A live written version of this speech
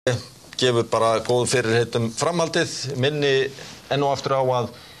gefur bara góð fyrirheit framhaldið, minni enn og aftur á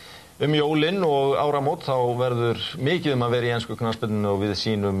að jólin og áramót þá verður mikið að vera í ensku knattspyrnunni og við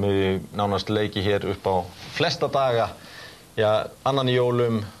sýnum nánast leiki hér upp á flesta daga, annan í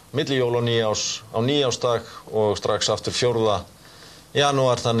jólum, milli jól og nýjárs, á nýjársdag og strax aftur 4.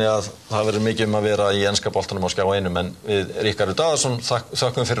 janúar, þannig að það verður mikið að vera í enska boltanum á Skjá einum, en við Ríkharður Daðarsson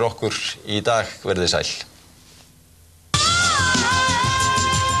þökkum fyrir okkur í dag, verið sæl.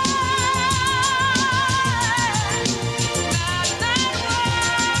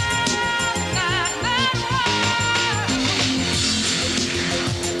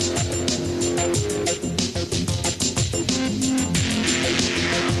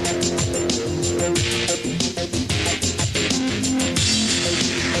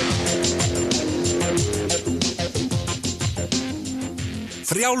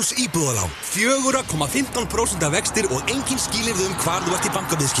 Frjáls íbúðalán, 4,15% vextir og engin skilyrði hvar þú ert í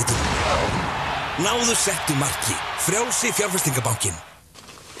bankaviðskiptum. Náðu settu marki, Frjálsi fjárfestingabankinn.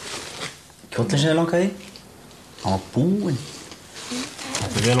 Kjóllinn sem ég langaði, hann var búinn.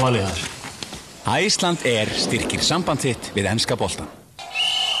 Þetta vel valið þar. Æsland styrkir samband þitt við enska boltan.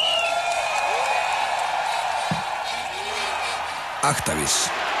 Actavis,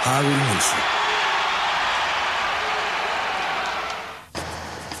 hagur í heilsu.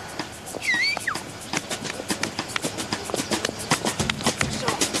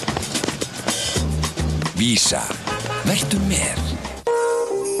 Vísa, vertu með.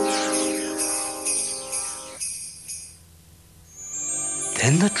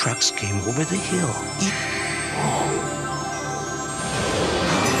 Then the trucks came over the hill.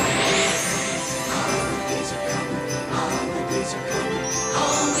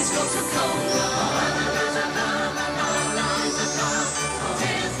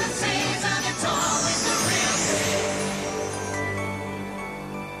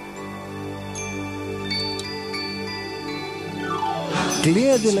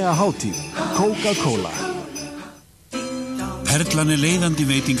 Gleðilega hátíð, Coca-Cola. Perlan leiðandi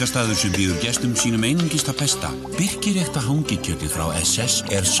veitingastaður sem býður gestum sínum einungis það besta. Birkirekta hangikjötið frá SS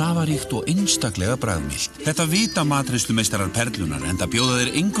safaríkt og einstaklega bragðmilt. Þetta vita matreiðslumeistarar Perlunar enda bjóða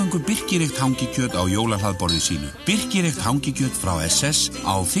þeir eingöngu birkirekt hangikjöt á jólahlaðborðið sínu. Birkirekt hangikjöt frá SS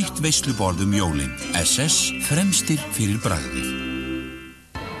á þitt veisluborð jólin. SS fremstir fyrir bragðið.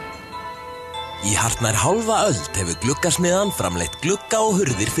 Í hartnær hálfa öld hefur gluggasmiðjan framleitt glugga og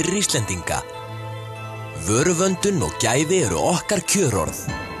hurðir fyrir Íslendinga. Vöruvöndun og gæði eru okkar kjörorð.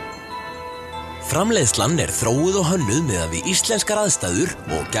 Framleiðslan þróuð og hönnuð miðað við íslenskar aðstæður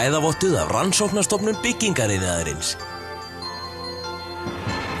og gæðavottuð af rannsóknarstofnun byggingariðnaðarins.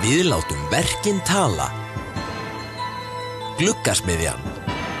 Við látum verkin tala. Gluggasmiðjan.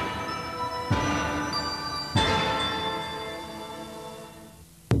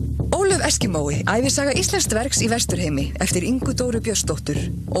 Eskimói, ævisaga íslenskt verks í Vesturheimi eftir Ingu Dóru Björnsdóttur.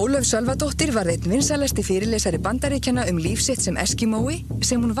 Ólöf Sölvadóttir var einn vinsælasti fyrirlesari Bandaríkjanna líf sitt sem eskimói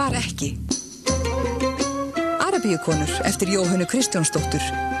sem hún var ekki. Arabíukonur eftir Jóhönnu Kristjánsdóttur.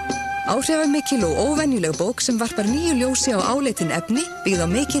 Áhrifamikil og óvenjuleg bók sem varpar nýju ljósi á áleitin efni byggð á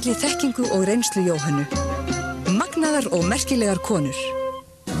mikilli þekkingu og reynslu Jóhönnu. Magnaðar og merkilegar konur.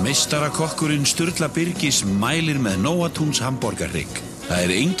 Meistarakokkurinn Sturla Birgis mælir með Nóatúns hamborgarhrygg.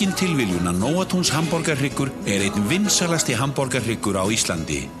 Það engin tilviljun að Nóatúns hamborgarhryggur einn vinsalasti hamborgarhryggur á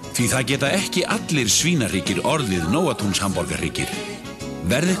Íslandi. Því það geta ekki allir svínahryggir orðið Nóatúns hamborgarhryggir.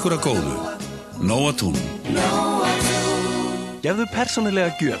 Verð ykkur að góðu. Nóatún. Gefðu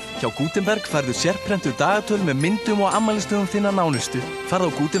persónulega gjöf. Hjá Gutenberg færðu sérprentuð dagatöl með myndum og afmælisdögum þinna nánustu.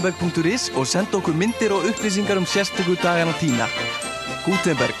 Farðu á gutenberg.is og senda okkur myndir og upplýsingar sérstöku dagana þína.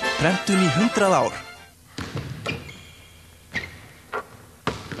 Gutenberg, prentun í 100 ár.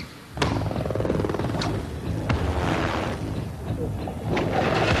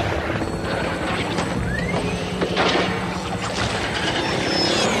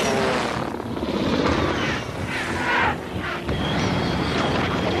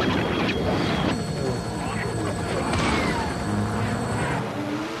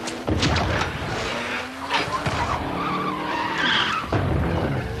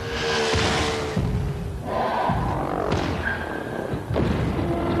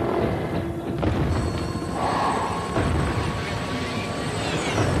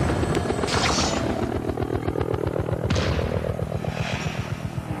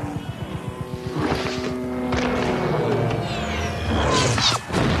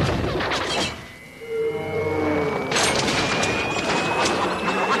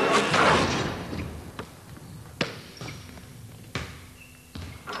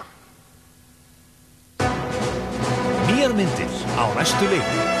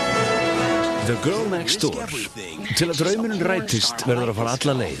 The Girl Next Door. Til að draumurinn rætist verður að fara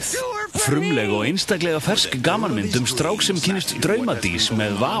alla leið. Frumleg og einstaklega fersk gamanmynd strák sem kynnist draumadís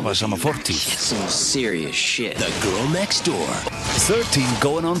með vafasama fortíð. Some serious shit. The Girl Next Door. 13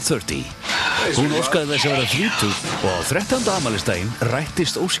 going on 30. Hún óskaði þess að vera 30 og á 13. afmælisdaginn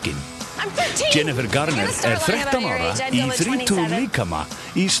rættist óskin. Jennifer Garner 13 ára í 30 líkama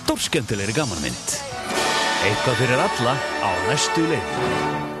í stórskemmtilegri gamanmynd. Eitthvað fyrir alla á næstu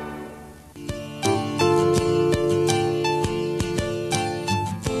leið.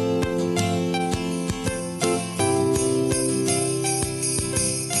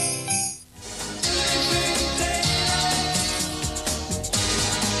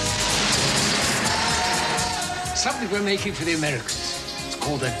 Something we're making for the Americans. It's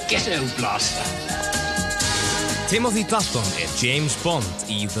called a ghetto blaster. Timothy Dalton James Bond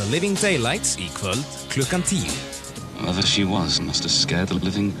í The Living Daylights í kvöld klukkan 10. Whoever she was must have scared the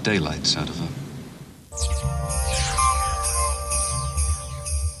living daylights out of her.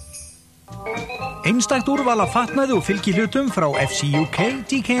 Einstakt úrval af fatnaði og fylgihlutum frá FC UK,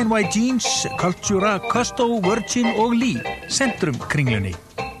 DKNY Jeans, Cultura, Custo, Virgin og Lee, centrum kringlunni.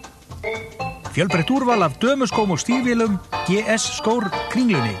 Fjölbreytt úrval af dömuskóm og stígvélum, GS skór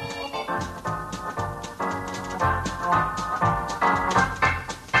kringlunni.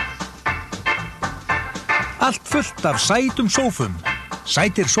 Allt fullt af sætum sófum.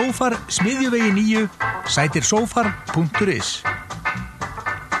 Sætir sófar, Smiðjuvegi 9, sætirsófar.is.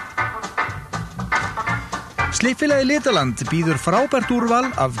 Slippfélagið Litaland býður frábært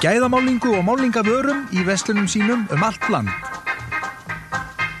úrval af gæðamálingu og málingavörum í verslunum sínum allt land.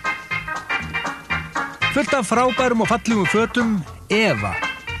 Fullt af frábærum og fallegum fötum, Eva.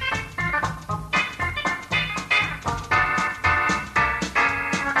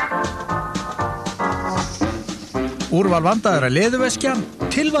 Úrval vandaðra leðurveskja,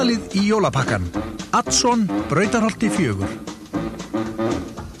 tilvalið í jólapakkan. Adson, Brautarholti 4.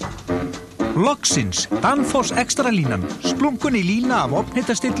 Loksins, Danfoss Extra línan, splunkunni lína af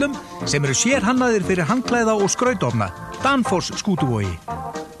ofnhittastillum sem eru sérhannaðir fyrir handklæða og skrautofna. Danfoss Skútuvogi.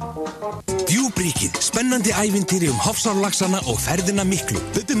 Djúpríkið, spennandi ævintýri Hofsárlaxana og ferðina miklu.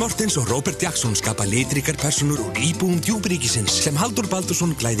 Bubbi Mortens og Robert Jackson skapa litríkar persónur úr íbúum djúpríkisins sem Halldór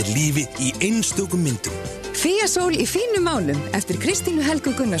Baldursson glæðir lífi í einstökum myndum. Fíasól í fínum málum eftir Kristínu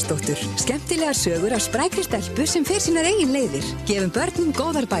Helgu Gunnarsdóttur. Skemmtilegar sögur af sprækri stelpu sem fer sínar eigin leiðir. Gefum börnum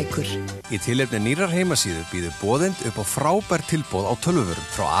góðar bækur. Í tilefni nýrrar heimasíðu býður Boðend upp á frábær tilboð á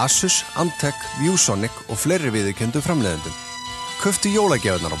tölvuvörum frá Asus, Antec, ViewSonic og fleiri viðurkenndum framleiðendum. Kauftu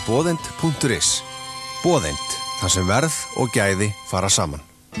jólagjafirnar á boðend.is. Boðend, þar sem verð og gæði fara saman.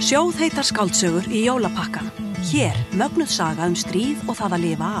 Sjóðheitar skáldsögur í jólapakkan. Hér mögnuð saga stríð og það að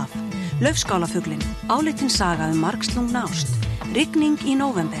lifa af. Laufskálafuglinn, áleitin saga margslungna ást. Rigning í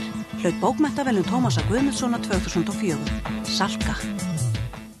nóvember. Hlaut bókmenntaverðlaun Tómasar Guðmundssonar 2004. Salka.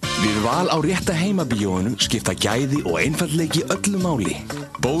 Við val á rétta heimabíóinu skipta gæði og einfaldleiki öllu máli.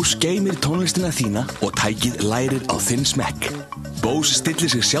 Bose geymir tónlistina þína og tækið lærir á þinn smekk. Bose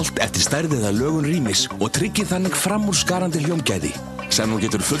stillir sig sjálft eftir stærð eða lögun rýmis og tryggir þannig framúrskarandi hljómgæði sem þú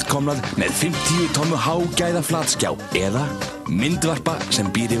getur fullkomnað með 50 tommu hágæða flatskjá eða myndvarpa sem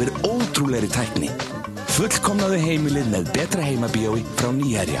býr yfir ótrúlegri tækni. Fullkomnaðu heimilið með betra heimabíói frá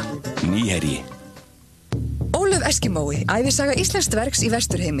Nýherja. Nýherji. Ólöf Eskimói, ævisaga íslenskt verks í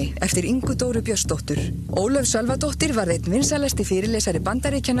Vesturheimi eftir Ingu Dóru Björnsdóttur. Ólöf Sölvadóttir var einn vinsælasti fyrirlesari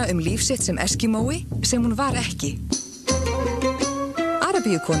Bandaríkjanna líf sitt sem Eskimói sem hún var ekki.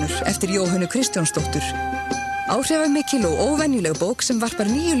 Arabíukonur eftir Jóhönnu Kristjánsdóttur. Áhrifamikil og óvenjuleg bók sem varpar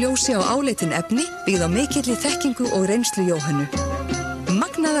nýju ljósi á áleitin efni byggð á mikilli þekkingu og reynslu Jóhönnu.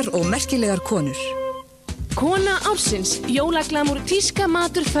 Magnaðar og merkilegar konur. Kona ársins, jólaglamúr, tíska,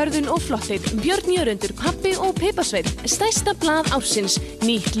 matur, förðun og flottir, Björn Jörundur, Pabbi og Piparsveinn, stærsta blað ársins,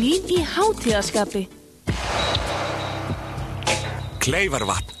 nýtt líf í hátíðaskapi.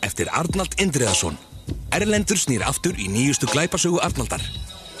 Kleifarvatn eftir Arnald Indriðason. Erlendur snýr aftur í nýjustu glæpasögu Arnaldar.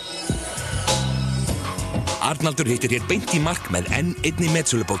 Arnaldur hittir hér beint í mark með enn einni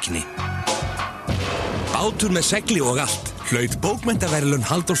metsölubókinni. Bátur með segli og allt. Hlaut bókmenntaverðlaun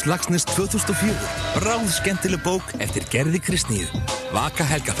Halldórs Laxness 2004. Bráð skemmtileg bók eftir Gerði Kristníu. Vaka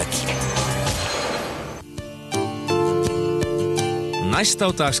Helgafell. Næst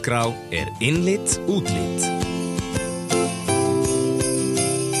á dagskrá innlit, útlit.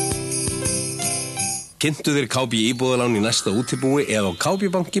 Kynntu þér KB íbúðalán í næsta útibúi eða á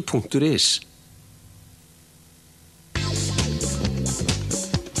kbbanki.is.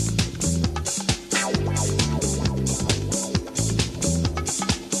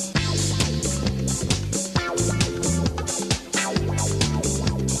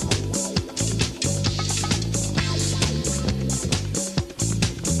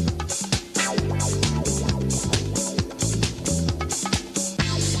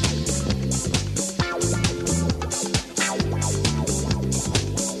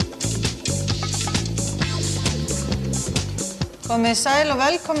 Komið sæl og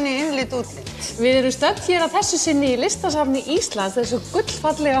velkomin í innlit útlit. Við erum stödd hér að þessu sinni í listasafni Íslands, þessu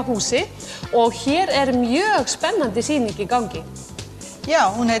gullfallega húsi og hér mjög spennandi sýning í gangi.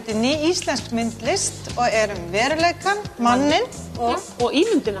 Já, hún heitir Ný íslensk myndlist og veruleikann, manninn og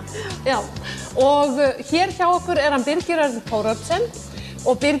ímyndina. Já. Og hér hjá okkur hann Birgir Örn Þórhallsson.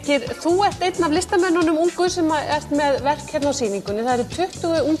 Og Birgir, þú ert einn af listamennunum ungu sem ert með verk hérna á sýningunni. Það eru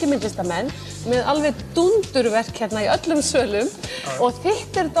 20 ungi myndlistamenn með alveg dundurverk hérna í öllum sölum. Og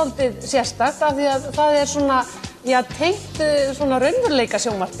þitt dálítið sérstakt af því að það svona, tengt svona raunveruleika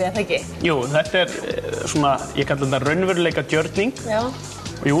sjónvarpi, eða ekki? Jú, þetta svona, ég kalla þetta raunveruleika gjörning. Já.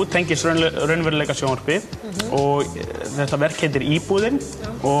 Og jú, tengist raunveruleika sjónvarpi og þetta verk heitir Íbúðin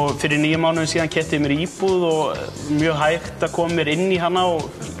og fyrir 9 mánuðum síðan keypti ég mér íbúð og mjög hægt að koma mér inn í hana og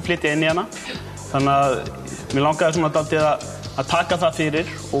flytja inn í hana. Þannig að mér langaði svona dálítið að taka það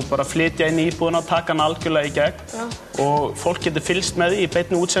fyrir og bara flytja inn í íbúðina og taka hana algjörlega í gegn. Já. Og fólk getur fylgst með því í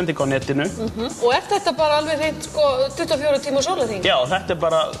beinni útsendingu á netinu. Og þetta bara alveg hreint 24 tíma sólarhring? Já, þetta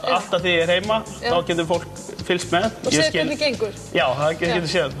bara alltaf því ég heima, þá getur fólk fylgst með. Og séð hvernig gengur? Já, það getur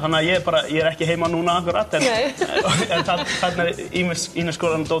séð. Þannig að ég ekki heima núna akkurat, en þarna ýmis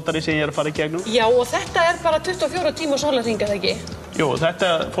skoðan dótari sem ég að fara í gegnum. Já, og þetta bara 24 tíma sólarhring, eða ekki? Jú,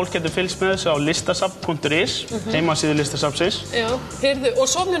 fólk getur fylgst með þessu á listasafn.is, heimasíðu listasafnsins. Já, heyrðu,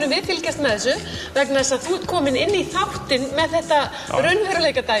 og svo munum við fylgjast með þessu vegna þess að þú ert komin inn í þáttinn með þetta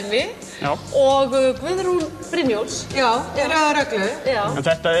raunveruleika dæmi og Guðrún Brynjóls. Já, rauða reglu. En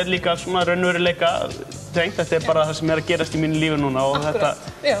þetta líka svona raunveruleika tengt, þetta bara það sem að gerast í mínu lífi núna og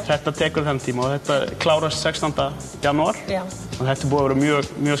þetta tekur þann tíma og þetta klárast 16. janúar og þetta búið að vera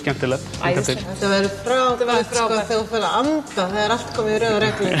mjög skemmtilegt. Þetta verður frábært þegar þú fyrir að anda þegar allt komið í rauða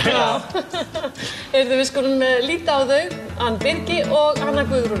reglu. Heyrðu, við skulum líta á þau, hann Birgi og hanna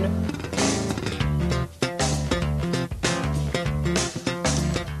Guðrúnu.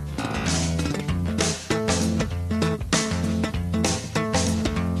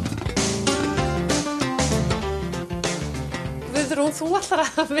 Þú ætlar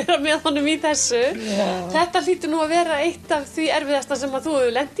að vera með honum í þessu. Þetta hlýtur nú að vera eitt af því erfiðasta sem að þú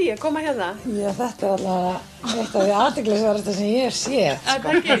hefur lent í að koma hérna. Já, þetta allavega eitt af því athyglisverðasta sem ég hef séð. Það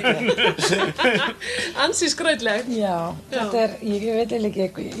ekki? Ansi skrautlegt. Já, þetta ég veit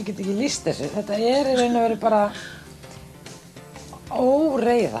ekki, ég get ekki lýst þessu. Þetta í raun og veru bara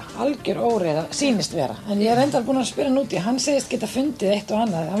óreiða, algjör óreiða, sýnist vera. En ég reyndar búin að spyrja hann út í, hann segist geta fundið eitt og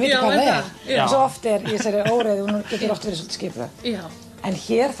annað, hann veit hvað það en svo oft í þessari óreiðu, hún getur oft verið svolítið skipulögð. En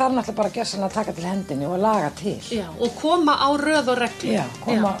hér þarf náttúrulega bara gjörsamlega að taka til hendinni og laga til. Já, og koma á röð og reglu. Já,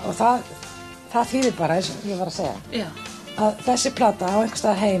 og það þýðir bara, eins og ég var að segja, að þessi plata á einhvers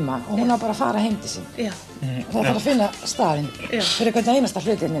stað heima og hún á bara að fara heim til sín. Já. Og það þarf að finna staðinn fyrir hvern einasta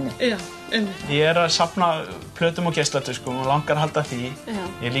hlutin inni. Já, ég að safna plötum og geislatöskum og langar að halda því.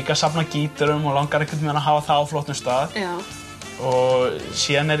 Ég líka að safna gítarum og langar einhvern veginn að hafa það á flottum stað. Og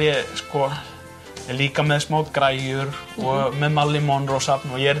síðan ég líka með smá græjur og með Malli Monroe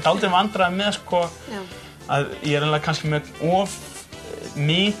safn og ég dálítið vandræði með að ég eiginlega kannski með of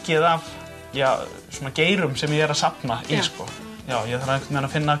mikið af svona geirum sem ég að safna í Já, ég þarf einhvern veginn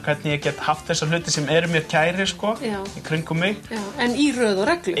að finna hvernig ég get haft þessar hluti sem mér kæri í kringum mig. En í röð og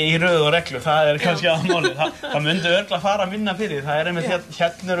reglu? Í röð og reglu, það kannski aðmálið. Það myndi örugglega fara að vinna fyrir. Það einmitt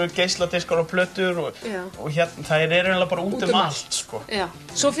hérna eru geisladiskar og plötur og hérna, það eiginlega bara út allt, Já,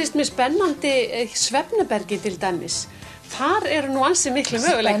 svo finnst mér spennandi Svefnabergi til dæmis. Þar nú ansi miklu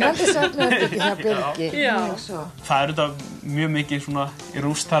möguleikar. Spennandi Svefnabergi hjá Birgi. Það þetta mjög mikið svona í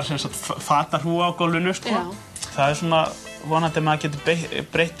rúst þar sem fatarhúa á gólfinu, Það svona vonandi að maður getur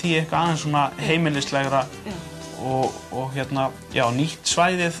breytt í eitthvað aðeins svona heimilislegra og nýtt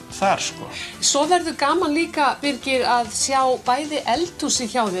svæðið þar, Svo verður gaman líka, Birgir, að sjá bæði eldhúsi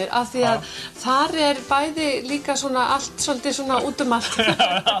hjá þér af því að þar bæði líka svona allt svolítið svona út allt.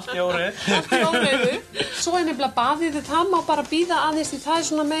 Allt í óreiðu. Svo nefnilega baðið það má bara bíða aðeins því það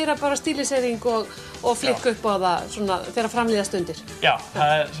svona meira bara stílisering og flikka upp á það svona þegar framlíða stundir. Já,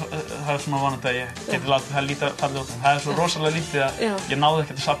 það svona vonandi að ég geti látið það líta fallið út. Það svo rosalega lítið að ég náði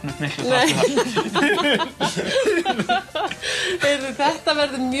ekkert að safna upp miklu Þetta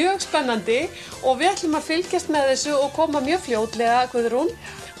verður mjög spennandi og við ætlum að fylgjast með þessu og koma mjög fljótlega, Guðrún,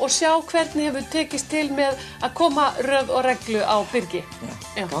 og sjá hvernig hefur tekist til með að koma röð og reglu á Birgi.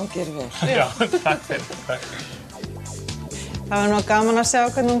 Gangir vel. Já, takk fyrir. Það var nú gaman að sjá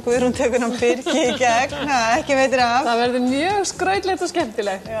hvernig Guðrún tekur hann Birgi í gegn, ekki veitir af. Það verður mjög skrautlegt og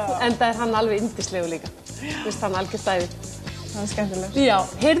skemmtilegt, enda hann alveg yndislegu líka. Vist hann algjör stæði. Það skemmtilegt. Já,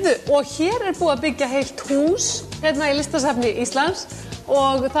 heyrðu, og hér búið að byggja heilt hús hérna í listasafni Íslands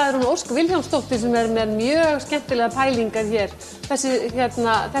og það hún Ósk Vilhjálmsdóttir sem með mjög skemmtilega pælingar hér.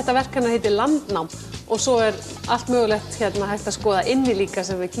 Þetta verk hennar heitir Landnám og svo allt mögulegt hægt að skoða inni líka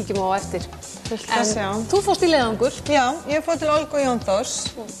sem við kíkjum á eftir. En þú fórst í leiðangur? Já, ég fór til Olgu og Jón Þórs.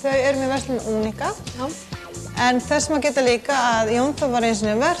 Þau með verslun Únika. En þess maður geta líka að Jón Þór var eins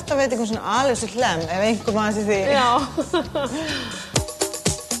og verðt að veit eitthvað svona alveg svo hlem ef einhver maður til því. Já.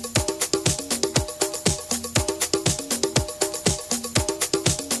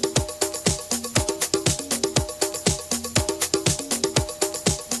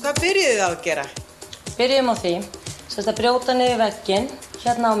 Hvað byrjuðu þið á að gera? Byrjum á því, að brjóta niður vegginn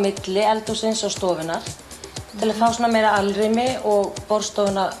hérna á milli eldhússins og stofunar til að fá svona meira alrými og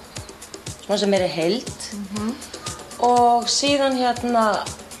borðstofuna svona sem meiri heild. Og síðan hérna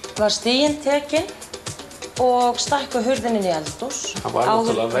var stíginn tekinn og stækkuð hurðin inn í eldhús. Það var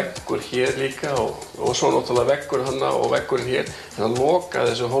náttúrulega veggur hér líka og svo náttúrulega veggur hana og veggurinn hér. En það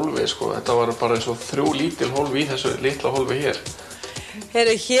lokaði þessu hólfi, sko. Þetta var bara eins og 3 lítil hólfi í þessu litla hólfi hér.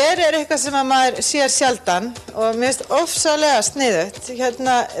 Heyrðu, hér eitthvað sem að maður sér sjaldan og mér finnst ofsalega sniðugt.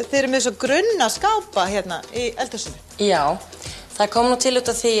 Þið eru með svo grunna skápa hérna í eldhúsinu. Já, það kom nú til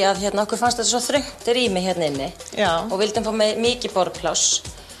út af því að okkur fannst þetta svo þröngt rými hérna inni. Já. Og vildum fá mikið borðpláss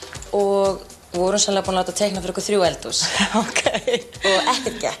og vorum sannlega búin að láta teikna fyrir okkur 3 eldhús. Ok. Og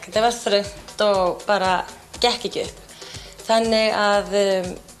ekkert gekk. Þetta var þröngt og bara gekk ekki upp. Þannig að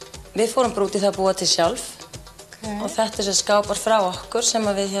við fórum bara út í það að búa til sjálf. Og þetta sem skápar frá okkur sem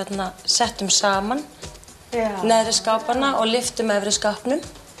við settum saman neðri skáparna og lyftum efri skápnum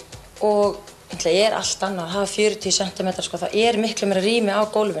og ég allt annað, það hafa 40 cm sko, það miklu meira rými á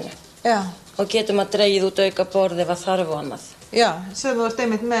gólfinu. Já. Og getum að dregið út auka borð ef að þarf og annað. Já, sem þú ert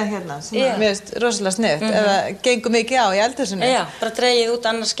einmitt með hérna, sem mér finnst rosalega sniðugt, eða gengur mikið á í eldhúsinu. Já, bara dregið út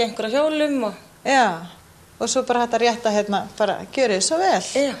annars gengur á hjólum og... Já, og svo bara hægt að rétta hérna, bara gjörið þið svo vel.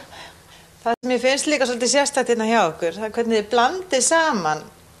 Já. Það sem ég finnst líka svolítið sérstætt hérna hjá okkur, það hvernig þið blandið saman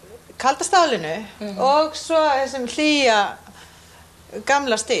kalda stálinu og svo þessum hlýja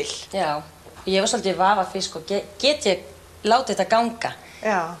gamla stíl. Já, ég var svolítið vafafisk og get ég látið þetta ganga.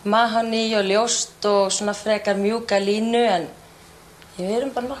 Já. Mahogany og ljóst og svona frekar mjúka línu en við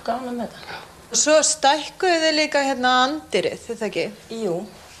erum bara nokkuð ánægð með þetta. Og svo stækkuðu þið líka hérna andirið, þetta ekki? Jú.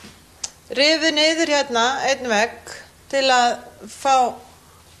 Rifuð niður hérna einn vegg til að fá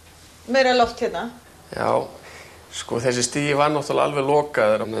meira loft hérna. Já, sko þessi stigi var náttúrulega alveg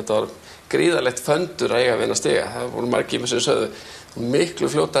lokaður. Þetta var gríðarlegt föndur að eiga við þennan stiga. Það voru margir með sem sögðu miklu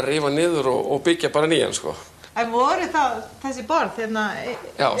fljótt að rífa niður og byggja bara nýjan, sko. En voru það þessi borð hérna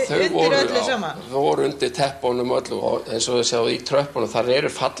undir öllu saman? Já, þau voru undir teppunum öllu og eins og þau sjáðu í tröppunum, þar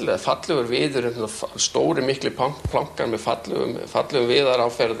eru fallegur viður, stóri mikli plankar með fallegum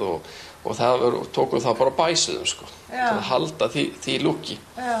viðaráferð og það tókum það bara bæsuðum, sko, til að halda því lúki.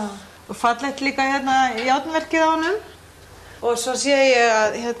 Já. Og fallegt líka hérna járnverkið á honum. Og svo sé ég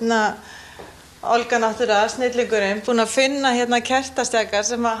að hérna Olga náttúrulega, snillingurinn, búin að finna hérna kertastekar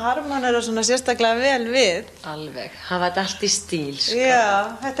sem að harmonera svona sérstaklega vel við. Alveg, hafa þetta allt í stíl, sko.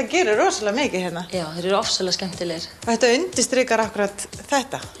 Já, þetta gerir rosalega mikið hérna. Já, þeir eru ofsalega skemmtilegir. Og þetta undirstrykar akkurat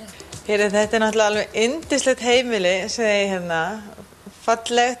þetta. Þetta náttúrulega alveg yndislegt heimili, segi ég hérna.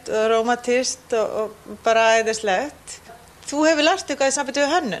 Fallegt og rómatískt og bara æðislegt. Þú hefur lært eitthvað í sambandi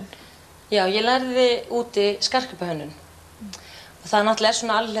við hönnun? Já, ég lærði úti skartgripahönnun. Og það náttúrulega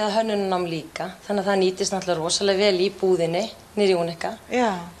svona allega hönnunarnám líka, þannig að það nýtist náttúrulega rosalega vel í búðinni, niðri í Únika. Já.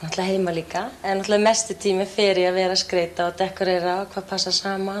 Náttúrulega heima líka, en náttúrulega mestu tími fer ég að vera að skreita og dekorera og hvað passa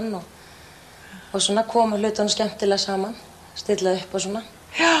saman og svona koma hlutunum skemmtilega saman, stilla upp og svona.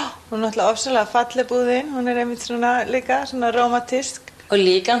 Já, hún er náttúrulega ofsalega falleg búðin, hún er einmitt svona líka, svona rómatísk. Og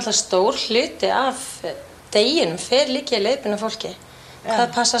líka náttúrulega stór hluti af deginum fer líka í leiðbyrna fólki.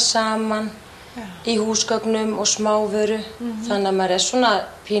 Hvað passa saman í húsgögnum og smávöru. Þannig að maður svona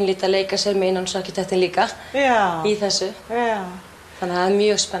pínlítið að leika sér með innanhúsarkitektin líka í þessu. Þannig að það er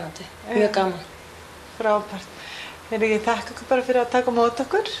mjög spennandi, mjög gaman. Frábært. Ég þakka ykkur bara fyrir að taka mót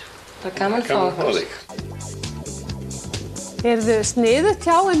okkur. Það er gaman að fá okkur. Sniðugt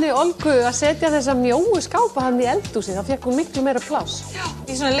hjá henni Olgu að setja þessa mjóu skápa hann í eldhúsi, þá fékk hún miklu meira pláss. Já,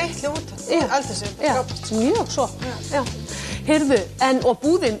 í svona litlu út eldhúsi. Já, mjög svo. Og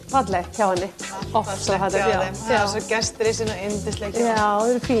búðin falleg hjá henni. Það er svo gestur í sínu yndisleikja. Já, það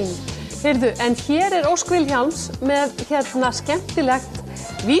eru fín. En hér er Ósk Vilhjálms með skemmtilegt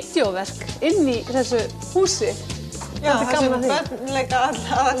vídeóverk inn í þessu húsi. Já, þessu börnleika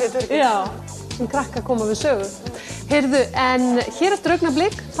aðalhlutur. Já, sem krakka koma við sögu. En hér eftir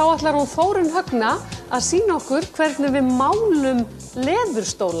augnablik þá ætlar hún Þórunn Högna að sýna okkur hvernig við málum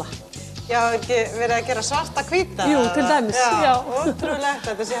leðurstóla. Já, ekki verið að gera svarta hvíta? Jú, til dæmis, já.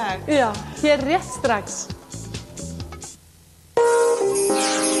 Ótrúlegt að þetta sé hægt. Já, hér rétt strax.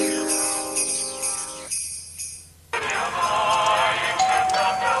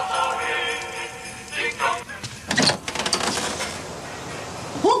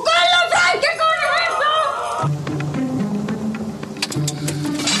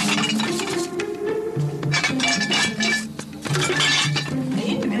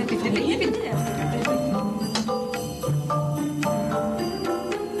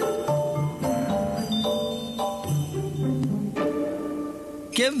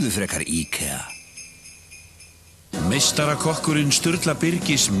 Gefðu frekar IKEA. Meistarakokkurinn Sturla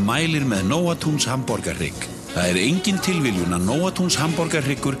Birgis mælir með Nóatúns hamborgarhrygg. Það engin tilviljun að Nóatúns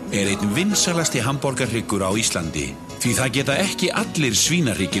hamborgarhryggur einn vinsalasti hamborgarhryggur á Íslandi. Því það geta ekki allir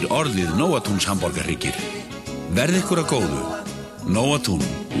svínahryggir orðið Nóatúns hamborgarhryggir. Verð ykkur að góðu. Nóatún.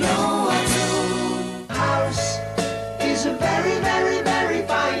 House is a very, very, very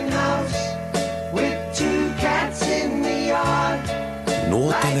fine house with 2 cats in the yard.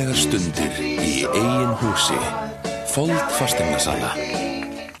 Notalegar stundir í eigin húsi. Fólk fasteignasala.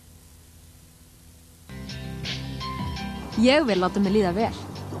 Ég vil láta mig líða vel.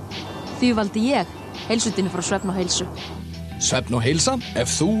 Því valdi ég heilsutinu frá Svefn og heilsu. Svefn og heilsa ef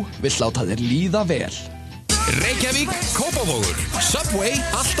þú vill láta þér líða vel. Reykjavík, Kópavogur, Subway,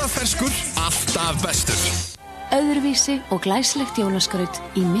 alltaf ferskur, alltaf bestur. Öðruvísi og glæsilegt jólaskraut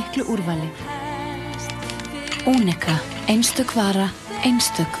í miklu úrvali. Únika, einstök vara,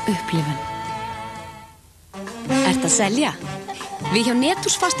 einstök upplifun. Ert að selja? Við hjá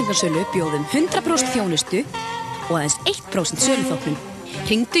Netús fastingarsölu bjóðum 100% þjónustu og aðeins 1% söluþóknun.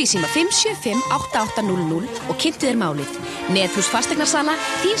 Hringdu í síma 575-8800 og kynntu þér málið. Netús fastignarsala,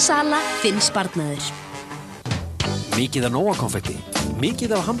 þín sala, þinn sparnaður. Mikið af Nóa-konfekti, mikið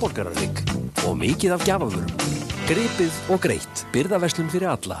af hamborgararrygg og mikið af gjafavörum. Gripið og greitt, birgðaverslun fyrir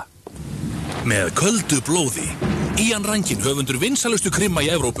alla. Með köldu blóði. Ían Rankin, höfundur vinsalustu krimma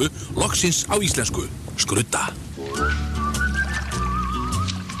í Evrópu, loksins á íslensku. Skrudda.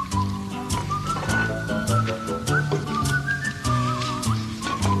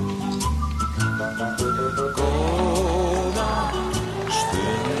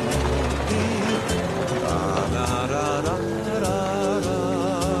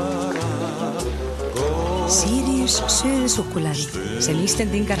 Sirius suðusúkkulaði sem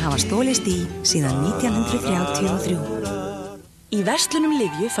Íslendingar hafa stólist í síðan 1933. Í verslunum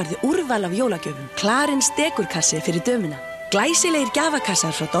Lyfju færðu úrval af jólagjöfum. Clarins dekurkassi fyrir dömuna. Glæsilegir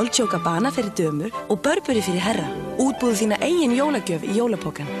gjafakassar frá Dolce & Gabbana fyrir dömur og Burberry fyrir herra. Útbúðu þína eigin jólagjöf í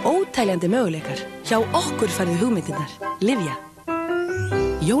jólapokan. Óteljandi möguleikar. Hjá okkur færðu hugmyndirnar. Lyfja.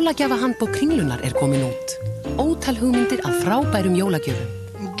 Jólagjafahandbók Kringlunar komin út. Ótal hugmyndir af frábærum jólagjöfum.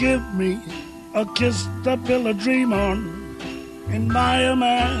 Give me a kiss to build a dream on in my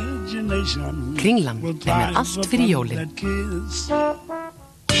imagination. Kringlan með allt fyrir jólin.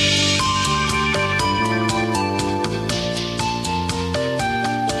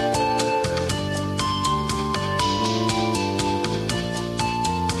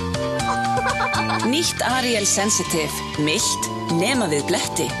 Nýtt Ariel Sensitive, milt, nema við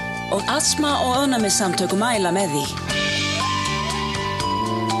bletti og astma og ofnæmissamtök mæla með því.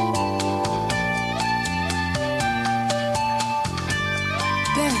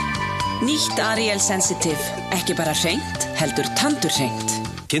 Nýtt Ariel Sensitive, ekki bara hreint, heldur tandurhreint.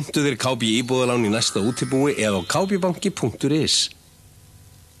 Kynntu þér KB íbúðalán í næsta útibúi eða á kbbanki.is.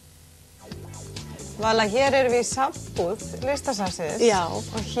 Vala, hér erum við í sambúð listasafnsins. Já.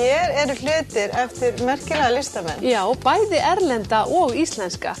 Og hér eru hlutir eftir merkilega listamenn. Já, bæði erlenda og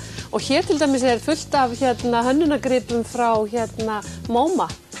íslenska. Og hér til dæmis fullt af hönnunargripum frá MoMA,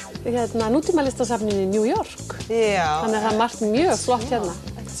 nútímalistasafninu í New York. Já. Þannig að það margt mjög flott hérna.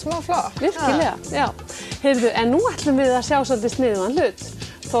 Smá flott. Virkilega, já. Heyrðu, en nú ætlum við að sjá svolítið sniðugan hlut.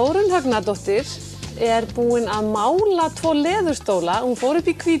 Þórunn Högnadóttir búin að mála 2 leðurstóla, hún fór upp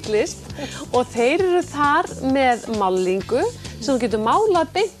í hvítlist og þeir eru þar með málingu sem þú getur málað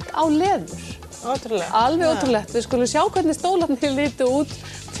beint á leður. Ótrúlegt. Alveg ótrúlegt. Við skulum sjá hvernig stólarnir litu út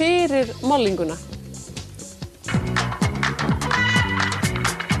fyrir málinguna.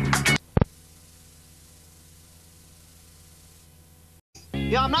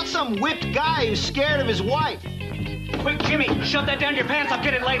 Yeah, I'm not some whipped guy who's scared of his wife. Quick, Jimmy, shove that down your pants. I'll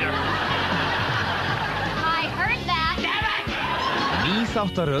get it later. I heard that. Damn it! Ný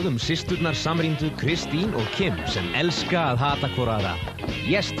þáttaröð systurnar samrýndu Kristín og Kim sem elska að hata hvor aðra.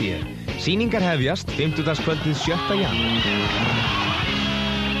 Yes, dear. Sýningar hefjast 50-dagskvöldið 7. janúar.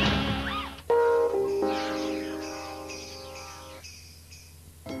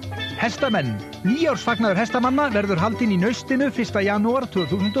 Hestamenn. Nýársfagnaður hestamanna verður haldinn í Naustinu 1. janúar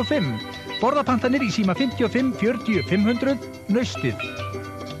 2005. Borðapantanir í síma 55 40 500 Naustið.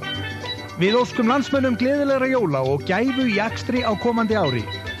 Við óskum landsmönnum gleðilegra jóla og gæfu í akstri á komandi ári.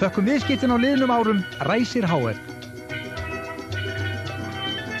 Þökkum viðskiptin á liðnum árum Ræsir HF.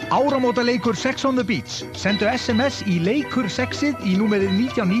 Áramótaleikur Sex on the Beach. Sendu SMS í leikur sexið í númerið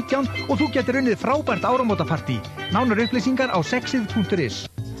 1919 og þú getur unnið frábært áramótapartí. Nánar upplýsingar á sexið.is.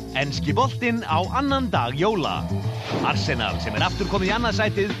 Enski boltinn á annan dag jóla. Arsenal sem aftur komið í annað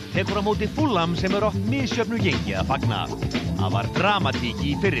sætið tekur á móti Fulham sem oft misjöfnu gengi að fagna. Það var dramatík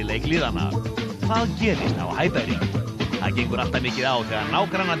í fyrri leik liðanna. Hvað gerist á Highbury? Það gengur alltaf mikið á þegar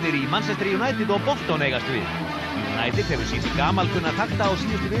nágrannarnir í Manchester United og Bolton eigast við. United hefur sýnt gamalkunna takta á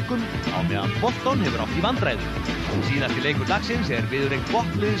síðustu vikum á meðan Bolton hefur átt í vandræðum. Síðasti leikur dagsins viðureign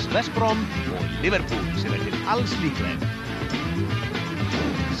botnliðs West Brom og Liverpool sem til alls líkleg.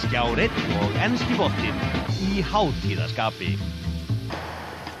 Skjár 1 og enski boltinn í hátíðaskapi.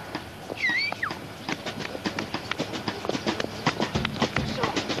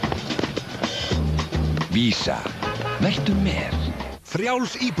 Vísa, vertu með.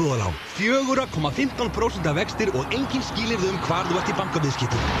 Frjáls íbúðalán, 4,15% af vextir og engin skilyrði hvar þú ert í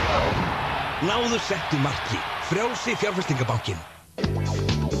bankaviðskiptum. Náðu settu marki, Frjálsi fjárfestingabankinn.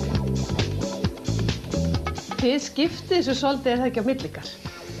 Þið skiptið þessu svolítið það ekki á milli ykkar?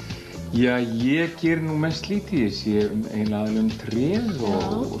 Já, ég ger nú mest lítið í þessu, ég eiginlega tréð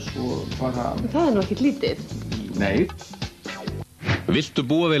og svo bara... Það nú ekkert lítið. Nei. Viltu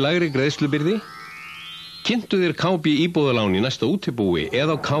búa við lægri greiðslubyrði? Kynntu þér KB íbúðalán í næsta útibúi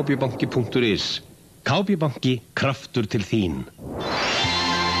eða á kbbanki.is. KB banki, kraftur til þín.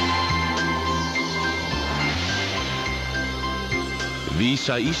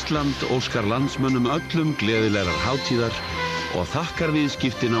 Vísa Ísland óskar landsmönnum öllum gleðilegar hátíðar og þakkar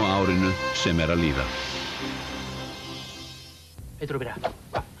viðskiptin á árinu sem að líða.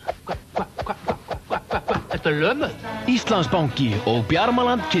 Ertu lömuð? Íslandsbanki og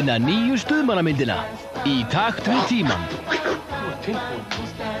Bjarmaland kynna nýju stuðmannamyndina í takt við tímann.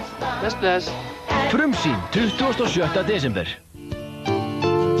 Bless. Frumsýn 27. desember.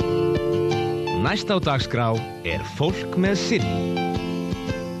 Næst á dagskrá fólk með Sirrý.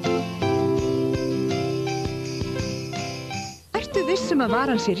 Ertu vissum að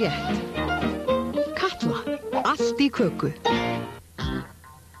varan sé rétt? Katla, allt í köku.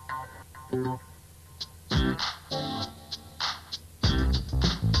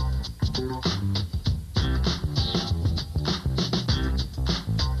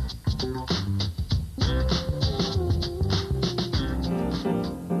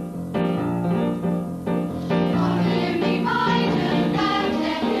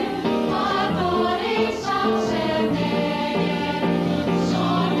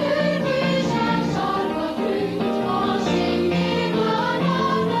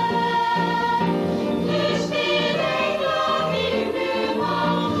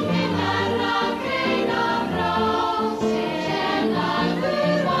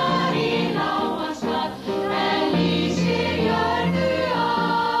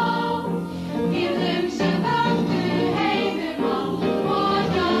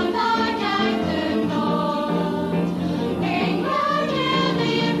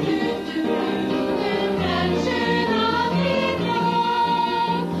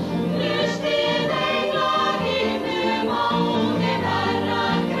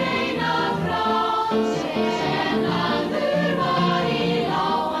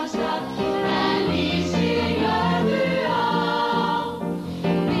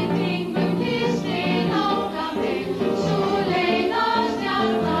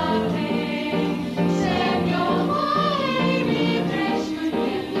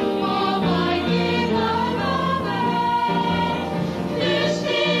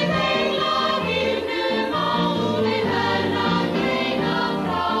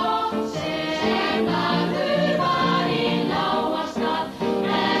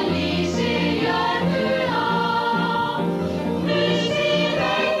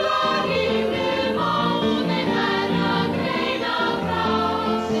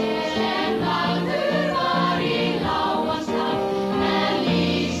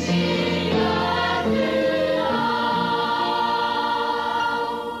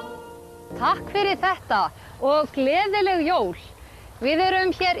 Og gleðileg jól. Við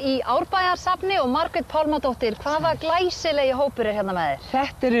erum hér í Árbæjarsafni og Margrét Pálmadóttir, hvaða glæsilegi hópur hérna með þér?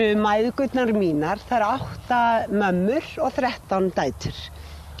 Þetta eru mæðgurnar mínar, það eru 8 mömmur og 13 dætur.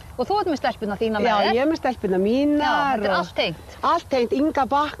 Og þú ert með stelpuna þína með Já, þér? ég er með stelpuna mínar. Já, þetta er allt tengt. Allt tengt. Inga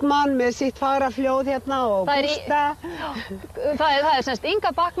Backmann með sitt fagra fljóð hérna og Gústa. Það er semst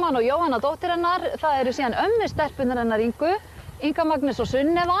Inga Backmann og Jóhanna dóttir hennar. Það eru síðan ömmu stelpunar hennar Ingu, Inga Magnús og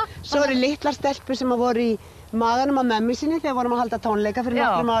Sunneva. Svo eru litlar stelpur sem voru í maðanum á mömmu sinni þegar vorum að halda tónleika fyrir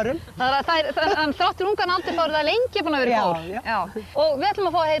nokkrum árum. En þráttur ungan aldur þá eru það lengi búin að vera í kór. Já. Og við ætlum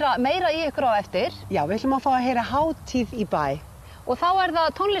að fá að heyra meira í ykkur á eftir. Já, við ætlum að fá að heyra Hátíð í bæ. Og þá er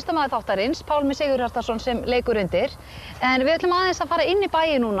það tónlistarmaður þáttarins, Pálmi Sigurhjartarson, sem leikur undir. En við ætlum aðeins að fara inn í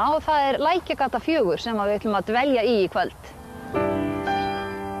bæi núna og það er Lækjagata 4 sem við ætlum að dvelja í kvöld.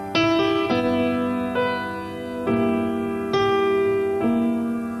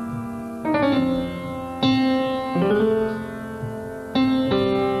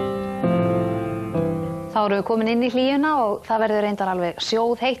 Þá erum við komin inn í hlýjuna og það verður reyndar alveg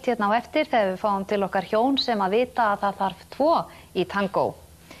sjóðheitt hérna á eftir þegar við fáum til okkar hjón sem að vita að það þarf 2 í tangó.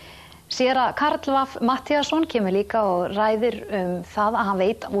 Séra Karl Matthíasson kemur líka og ræðir það að hann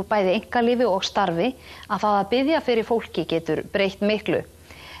veit úr bæði einkalífi og starfi að það að biðja fyrir fólki getur breytt miklu.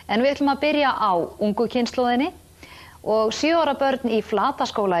 En við ætlum að byrja á ungu kynslóðinni og 7 ára börn í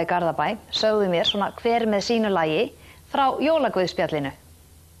Flataskóla í Garðabæ sögðu mér svona hver með sínu lagi frá jólaguðspjallinu.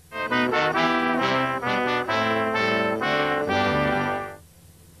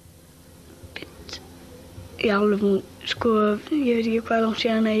 Já, alveg, sko, ég veit ekki hvað langt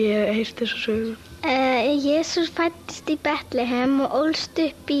síðan að ég heyrst þessa sögu. Jesús fæddist í Betlehem og ólst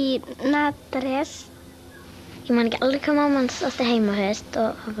upp í Nazaret. Ég man ekki alveg hvað mamma hans átti heima höst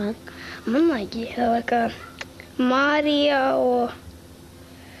og pappa. Manna ekki, það var eitthvað María og...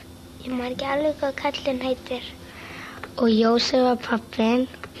 Ég man ekki alveg hvað kallinn heitir. Og Jósef var pappinn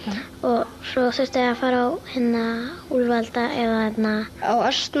og svo þurfti að fara á Úlvalda eða á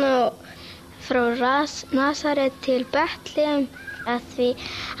Asna og frá Nazaret til Betlehem að því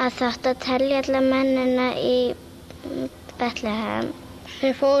að þátt að telja alla mennina í Betlehem.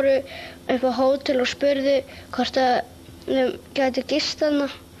 Þeir fóru upp á hótel og spurðu hvort að þeir gætu gist þarna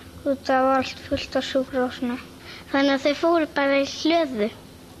og það var allt fullt af sjúkrahúsinu. Þannig að þeir fóru bara í hlöðu.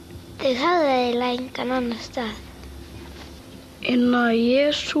 Þeir hafði eiginlega engan annan stað.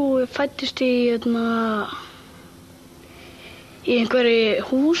 Jesú fæddist í einhverju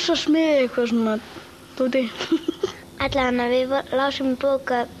húsasmiði, eitthvað svona dóti. Allavega við lásum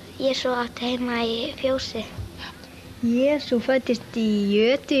bók að Jesú átti heima í fjósi. Jesú fæddist í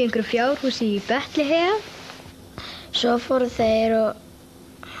jötu í einhverju fjárhúsi í Betlehem. Svo fóru þeir og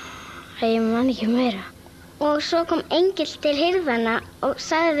ég man ekki meira. Og svo kom engill til hirðanna og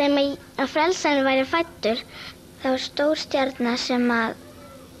sagði þeim að frelsarinn væri fæddur. Það var stór stjarna sem að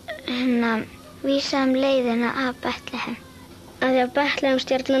vísa leiðina af Betlehem. Af því að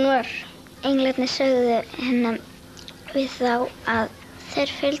Betlehem-stjarnan var. Englarnir sögðu við þá að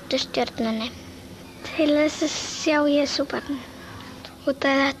þeir fylgdu stjarnanni til þess að sjá Jesú barn. Út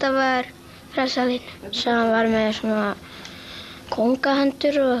af þetta var frelsarinn. Svo hann var með svona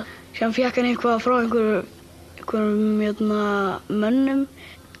kóngahendur og sem fékk hann eitthvað frá einhverjum mönnum.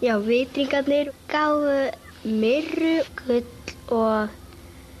 Já, vitringarnir gáfu myrru, gull og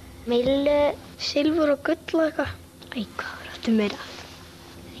millu, silfur og gull og eitthvað. Æ, hvað var þetta meira?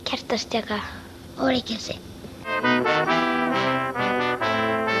 Kertastjaka og reykelsi.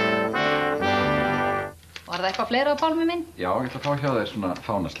 Var það eitthvað fleira á Pálmi minn? Já, ég ætla að fá hjá þér svona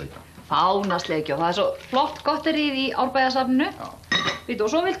fánasleikja. Fánasleikja og það er svo flott gotterið í Árbæjarsafninu. Vítu,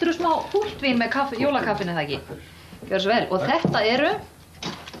 og svo vildur þú smá húltvín með jólakaffinu, það ekki? Gjör svo vel. Og þetta eru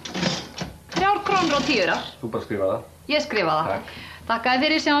 3 krónur og 10 aurar. Þú bara skrifa það. Ég skrifa það. Takk. Þakkaði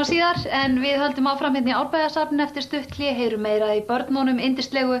fyrir sjáum síðar, en við höldum áfram hérna í Árbæjarsafninu eftir stutt hlé, heyrum meira í börnunum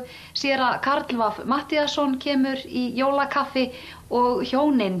yndislegu. Séra Karl Matthíasson kemur í jólakaffi og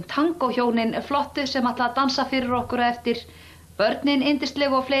hjónin, tangóhjónin flottu sem ætla að dansa fyrir okkur eftir. Börnin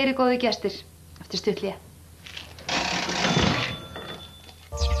yndislegu og fleiri góðu gestir eftir stutt hlé.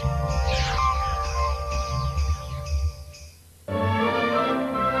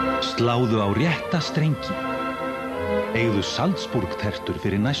 Sláðu á rétta strengi. Eigðu Salzburg-tertur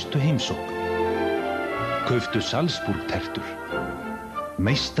fyrir næstu heimsókn. Kauftu Salzburg-tertur.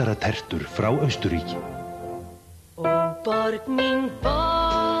 Meistaratertur frá Austurríki. Ó, borg mín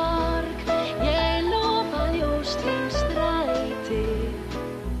borg, ég lofa ljóstum stræti.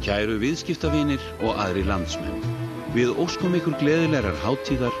 Kæru viðskiptavinir og aðri landsmenn. Við óskum ykkur gleðilegar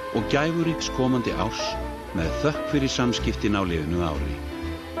hátíðar og gæfuríks komandi árs með þökk fyrir samskiptin á liðnu ári.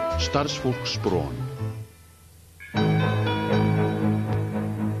 Starfsfólk Sprón.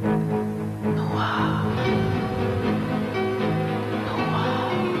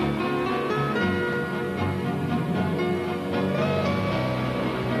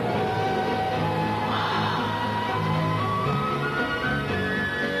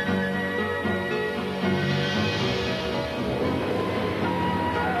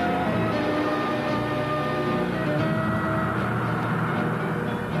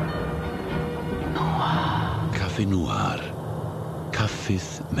 Kaffi Noir. Kaffið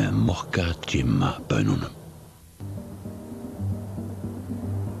með mokka Jimma bönunum.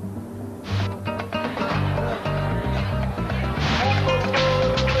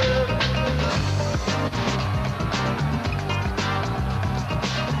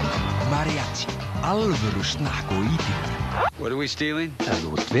 Mariachi, alvöru snakk og ítingur. What are we stealing? Ef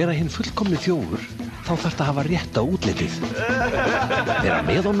þú vilt vera hinn fullkomni þjófur, þá þarftu að hafa rétta útlitið. Vera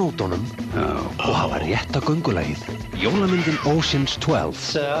með á nótunum og hafa rétta göngulagið. Jólamyndin Ocean's 12.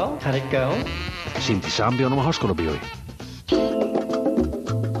 So, how'd it go? Sýnd í Sambíónum á Háskólabíói.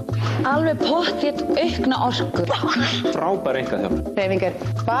 Alveg pottþétt aukna orku. Frábær einkaþjálfun. Hreyfing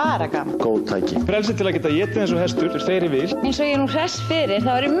bara gaman. Góð tæki. Frelsi til að geta étið eins og hestur, þegar ég vil. Eins og ég nú hress fyrir,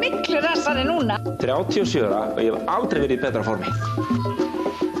 þá ég miklu hressari núna. 37 ára og ég hef aldrei verið í betra formi.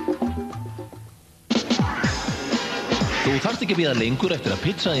 Þú þarft ekki að bíða lengur eftir að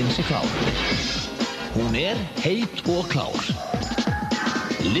pizzaðinn sé klár. Hún heit og klár.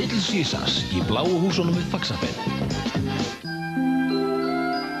 Little Caesars í bláu húsunum við Faxafen.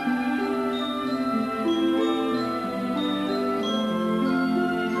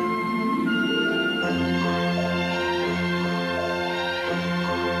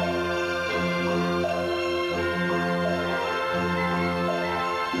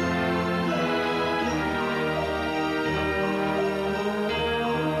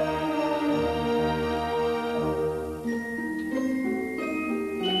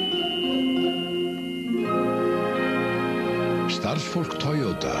 Starfsfólk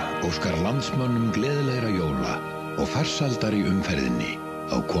Toyota óskar landsmönnum gleðilegra jóla og farsældar í umferðinni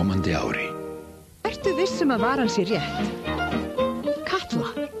á komandi ári. Ertu viss að varan sé rétt? Katla,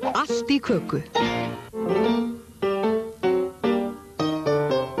 allt í köku.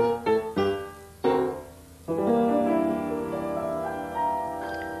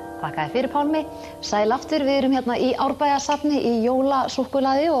 Þakkaði fyrir Pálmi. Sæl aftur, við erum hérna í Árbæjarsafni í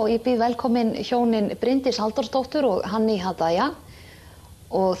jólasúkkulaði og ég býð velkomin hjónin Bryndís Halldórsdóttur og Hanni Hadaya.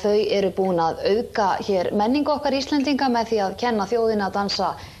 Og þau eru búin að auðga hér menningu okkar Íslendinga með því að kenna þjóðinni að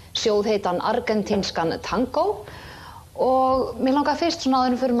dansa sjóðheitan argentínskan tango. Og mér langar fyrst svona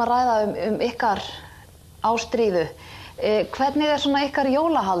áður en förum að ræða ykkar ástríðu. Hvernig svona ykkar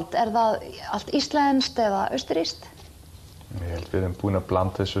jólahald? Er það allt íslenskt eða austurískt? Ég held við erum búin að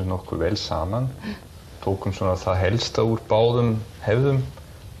blanda þessu nokkuð vel saman. Tókum svona það helsta úr báðum hefðum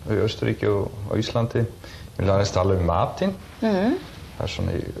í Austurríki og á Íslandi. Við lærist alveg matinn. Það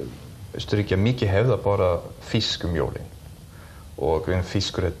svona í Austurríki mikið hefð að borða fisk jólin. Og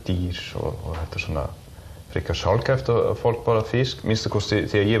fiskur dýr og þetta svona frekar sjálfgæft að fólk borða fisk, minnst að kosti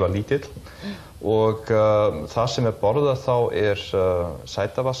þegar ég var lítill. Og það sem borðað þá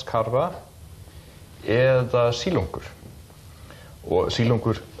sætavaskarfa eða sílungur. Og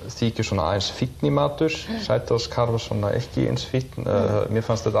sílungur þykir svona aðeins fínn í matur, sætavaskarfa svona ekki eins fínn. Mér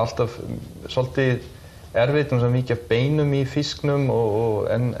fannst þetta alltaf svolítið erfitt svo mikið af beinum í fisknum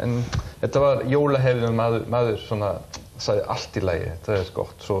en þetta var jólahefðin maður svona sagði allt í lagi, þetta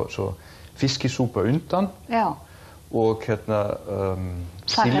gott. Svo fiskisúpa undan. Já. Og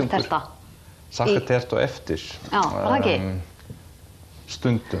Sakkarterta. Sakkarterta eftir. Já, var það ekki?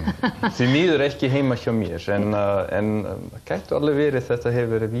 Stundum. Því miður ekki heima hjá mér, en gætu alveg verið þetta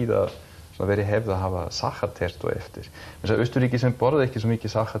hefur verið víða verið hefð að hafa sakkartertu eftir. Þess að Austurríki sem borða ekki svo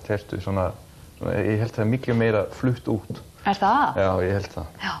mikið sakkartertu, ég held það miklu meira flutt út. Er það? Já, ég held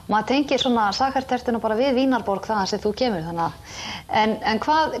það. Já, maður tengir svona sakkartertuna bara við Vínarborg þaðan sem þú kemur, þannig að. En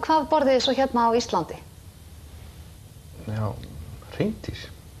hvað borðið þið svo hérna á Íslandi? Já, hreindýr.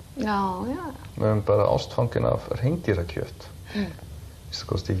 Já, já. Við erum bara ástfangin af hreindýrakjöt.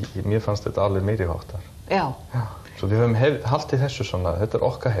 Mér fannst þetta alveg meiri háttar. Já. Svo við höfum haldið þessu svona, þetta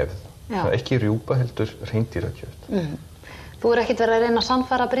okkar hefð. Ekki rjúpa heldur hreindýrakjöt. Þú ekkert verið að reyna að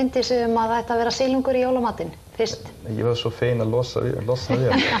sannfæra Bryndísi að það ætti að vera sílungur í jólamatinn, fyrst? Ég var svo fein að losna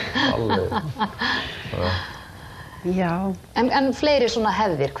við alveg. Já. En fleiri svona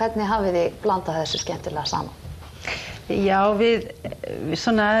hefðir, hvernig hafið þið blandað þessu skemmtilega saman? Já, við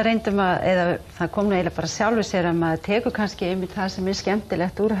svona reyndum eða það kom nú eiginlega bara sjálfu sér að maður tekur kannski einmitt það sem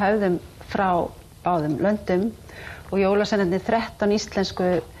skemmtilegt úr hefðum frá báðum löndum og jólasveinarnir 13 íslensku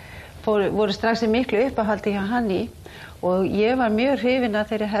voru strax í miklu uppáhaldi hjá Hanni og ég var mjög hrifin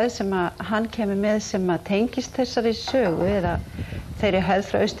af þeirri hefð sem hann kemur með sem tengist þessari sögu eða þeirri hefð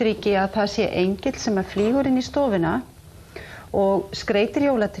frá Austurríki að það sé engill sem flýgur inn í stofuna og skreytir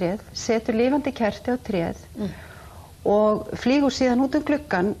jólatréð, setur lifandi kerti á tréð og flýgur síðan út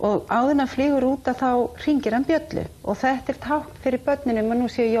gluggann og áður en hann flýgur út að þá hringir hann bjöllu og þetta tákn fyrir börninum að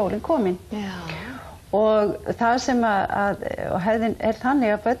nú séu jólin komin. Já. Og það sem og hefðin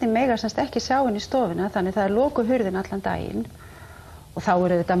þannig að börnin mega semst ekki sjá inn í stofuna, þannig það lokuð hurðin allan daginn og þá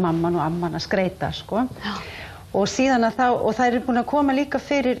eru þetta mamman og amman að skreita, sko. Og síðan og það búin að koma líka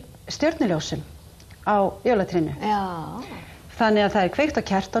fyrir stjörnuljósum á jólatrínu. Já. Þannig að það kveikt á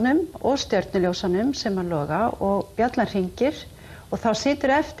kertunum og stjörnuljósunum sem að loga og bjallan hringir og þá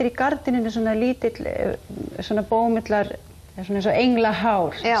situr eftir í gardininu svona lítill, svona bómullar, svona eins og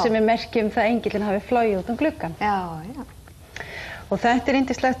englahár sem merki það engillinn hafi flogið út gluggann. Já, já. Og þetta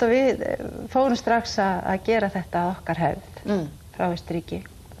yndislegt og við fórum strax að gera þetta að okkar hefð frá Austurríki.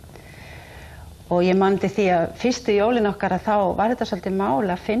 Og ég man því að fyrstu jólin okkar að þá var þetta svolítið mál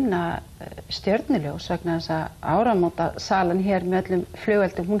að finna stjörnuljós vegna þess að áramótasalan hér með öllum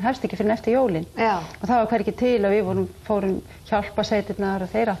flugeldum, hún hefst ekki fyrir eftir jólin. Já. Og það var hvergi til og við fórum hjálparsveitirnar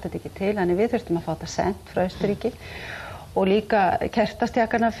og þeir áttu þetta ekki til, þannig við þurftum að fá þetta sent frá Austurríki. Og líka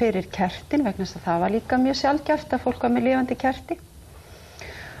kertastjakana fyrir kertin vegna þess að það var líka mjög sjaldgæft að fólk var með lifandi kerti.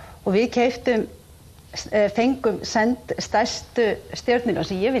 Og við fengum send stærstu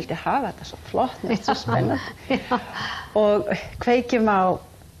stjörnuljós og ég vildi hafa þetta svo flott, neitt svo spennandi. Og kveikjum á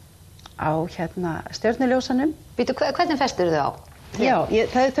stjörnuljósanum. Býtu, hvernig festir þau á? Já,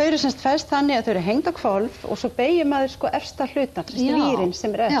 þau eru semst fest þannig að þau eru hengd á hvolf og svo beygir maður sko efsta hlutan, vírinn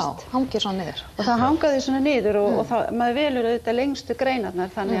sem er efst. Já, hangir svona niður. Og það hanga þau svona niður og maður velur auðvitað lengstu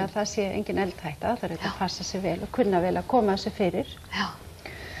greinarnar þannig að það sé engin eldhætta, það er auðvitað að passa sig vel og kunna vel að koma þessu fyrir. Já.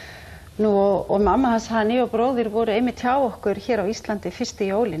 Nú, og mamma hans, Hanni og bróðir voru einmitt hjá okkur hér á Íslandi fyrstu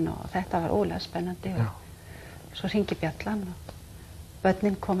jólin og þetta var ólega spennandi og svo hringi bjallan og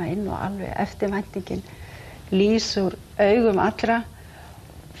börnin koma inn og alveg eftirvæntingin lýs úr augum allra,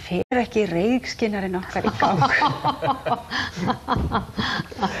 fer ekki reykskinnarinn okkar í gang.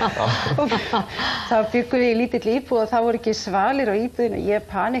 Og þá byggum við í lítill íbúð og það voru ekki svalir á íbúðinu og ég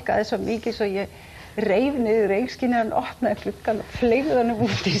panikaði svo mikið svo ég reif niður reykskinnarinn, opnaði gluggann og fleygði honum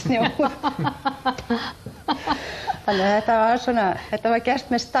út í snjó. Þannig að þetta var gert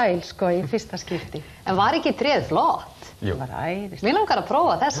með stæl sko í fyrsta skipti. En var ekki tréð flott? Jú. Það var æðislegt. Mér langar að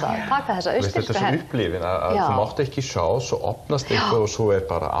prófa þessa, taka þessa austurska hefð. Þetta er svo upplifin að þú mátt ekki sjá, svo opnast eitthvað og svo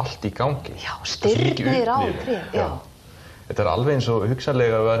bara allt í gangi. Já, stirnir á tréð, já. Þetta er alveg eins og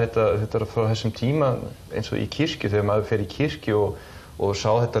hugsanlega var þetta frá þessum tíma eins og í kirkju, þegar maður fer í kirkju og sá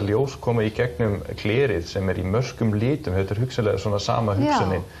þetta ljós koma í gegnum glerið sem í mörgum litum, þetta er hugsanlega svona sama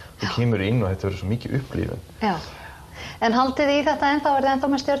hugsanin. Þú kemur inn og þetta verður svo mikið upplifin. Já. En haldið þið í þetta ennþá, er þið ennþá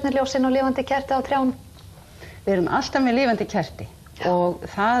með stjörnuljósin og lifandi kerti á trjánum? Við erum alltaf með lifandi kerti og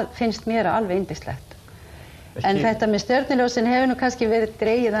það finnst mér alveg yndislegt. En þetta með stjörnuljósin hefur nú kannski verið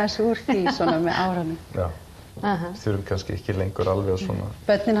dregið aðeins úr því svona með árunum. Já. Þurfum kannski ekki lengur alveg að svona...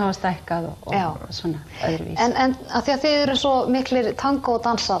 Börnin hafa stækkað og svona öðruvís. En að því að þið eru svo miklir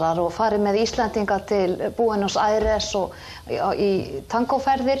tangódansarar og farið með Íslendinga til Buenos Aires og í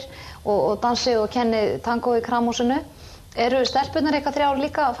tangóferðir og dansið og kennið tangó í kramhúsinu. Eru stelpunir eitthvað þrjár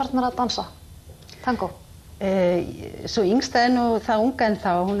líka farnar að dansa tangó? Svo yngsta er nú það unga en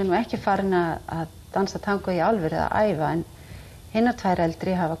þá, hún er nú ekki farin að dansa tangó í alvöru eða æfa en hinnar tvær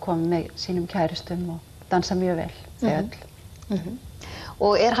eldri hafa komið með sínum kærustum og dansa mjög vel, þau öll.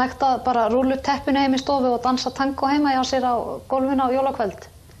 Og er hægt að bara rúlla upp teppinu heim í stofu og dansa tangó heima hjá sér á gólfinu á jólakvöld?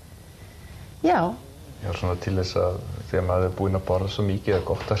 Já. Já, svona til þess að þegar maður er búinn að borða svo mikið er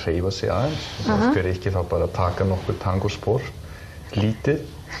gott að hreyfa sig aðeins. Hver ekki þá bara taka nokkur tangóspor, lítið,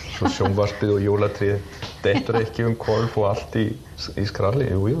 svo sjónvarpið og jólatríð dettur ekki hvolf og allt í skralli.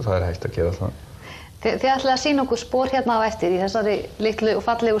 Jú, það er hægt að gera það. Þið ætlaði að sýna okkur spor hérna á eftir í þessari litlu og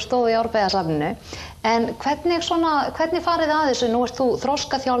fallegu stofu í Árbæjarsafninu. En hvernig farið að þessu? Nú ert þú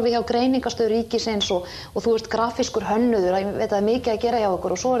þroskaþjálfi hjá Greiningarstöð ríkisins og þú ert grafískur hönnuður, ég veit að það er mikið að gera hjá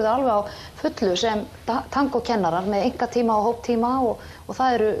okkur og svo eru þið alveg á fullu sem tangókennarar með einkatíma og hóptíma og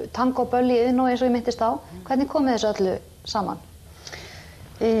það eru tangóböll í iðn og eins og ég myndist á. Hvernig komið þessu öllu saman?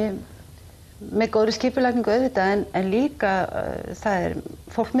 Með góðri skipulagningu auðvitað en líka það er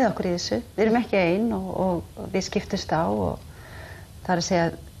fólk með okkur í þessu. Við erum ekki einn og við skiptumst á og það er að segja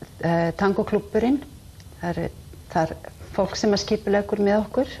tangóklúbburinn. Það er fólk sem er skipulegur með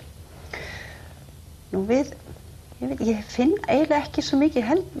okkur. Nú ég finn eiginlega ekki svo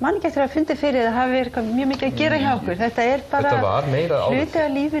mikið, man ekki eftir að fundi fyrir að hafi verið mjög mikið að gera hjá okkur. Þetta er bara hluti af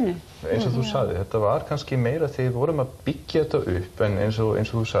lífinu. Eins og þú sagði, þetta var kannski meira þegar við vorum að byggja þetta upp en eins og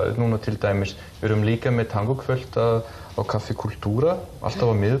þú sagði, núna til dæmis við erum líka með tangókvöld á Kaffi Kultúra, alltaf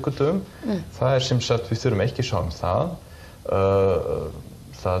á miðvikudögum. Það er sem sagt, við þurfum ekki að sjá það.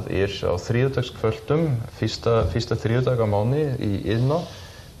 Það er á þriðjudagskvöldum, fyrsta þriðjudag á mánuði í Iðnó.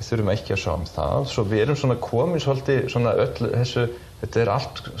 Við þurfum ekki að sjá það. Svo við erum svona komin svolítið svona öll þessu þetta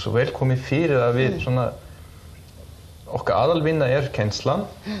allt svo vel komið fyrir að við svona okkar aðalvinna kennslan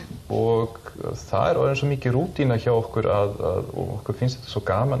og það orðin svo mikið rútína hjá okkur og okkur finnst þetta svo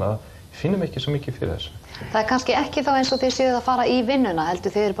gaman að við finnum ekki svo mikið fyrir þessu. Það kannski ekki þá eins og þið séuð að fara í vinnuna,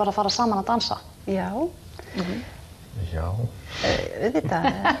 heldur þið bara að fara saman að dansa? Já. Já. Auðvitað.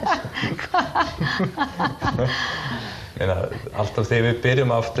 Alltaf þegar við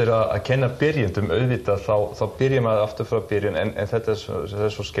byrjum aftur að kenna byrjendum auðvitað þá byrjum við aftur frá byrjun en þetta er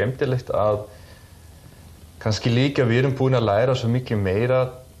svo skemmtilegt að kannski líka við erum búin að læra svo mikið meira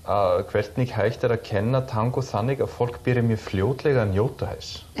að hvernig hægt að kenna tango þannig að fólk byrja mjög fljótlega að njóta þess.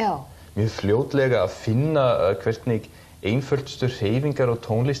 Já. Mjög fljótlega að finna hvernig einföldustu hreyfingar og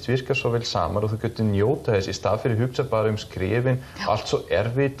tónlist virkar svo vel saman og þú getur njóta þess í stað fyrir að hugsa bara skrefin, allt svo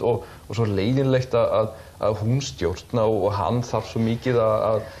erfitt og svo leiðinlegt að hún stjórna og hann þarf svo mikið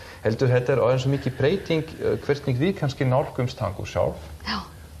að heldur þetta orðin svo mikið breyting hvernig við kannski nálgumst tango sjálf. Já.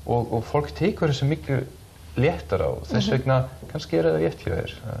 Og fólk tekur þessu miklu léttar á, þess vegna kannski það rétt hjá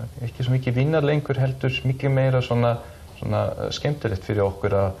þér. Ekki svo mikið vinna lengur heldur, mikið meira svona skemmtilegt fyrir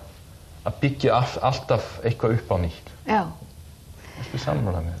okkur að byggja alltaf eitthvað upp á nýtt. Já. Ertu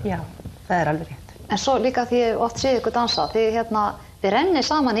sammála með það? Já, það er alveg rétt. En svo líka því ég oft séð ykkur dansa, þið rennið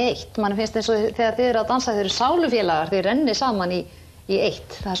saman í eitt. Mann finnst eins og þegar þið eru að dansa, þið eru sálufélagar, þið rennið saman í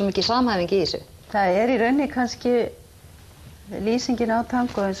eitt. Það er svo mikið samhæfing í þessu. Það í rauninni kannski lýsingin á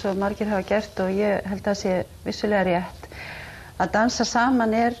tango eins og margir hafa gert og ég held að sé vissulega rétt. Að dansa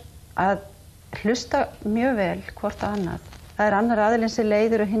saman að hlusta mjög vel hvort á annað. Það er annar aðilinn sem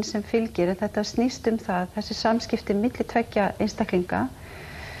leiðir og hinn sem fylgir en þetta snýst það, þessi samskipti milli tveggja einstaklinga.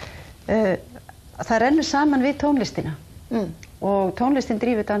 Það rennur saman við tónlistina og tónlistin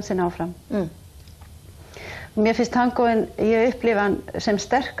drífur dansinn áfram. Mér finnst tangoinn, ég upplifa hann sem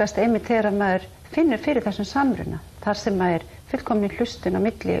sterkast einmitt þegar maður finnur fyrir þessum samruna. Þar sem maður fullkomni hlustun á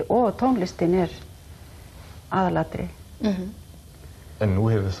milli og tónlistin aðalatri. En nú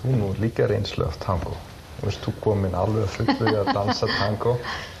hefur þú líka reynslu af tango. Þú veist, þú komin alveg að fullu að dansa tango.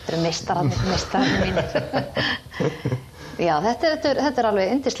 Þetta eru meistararnir mínir. Já, þetta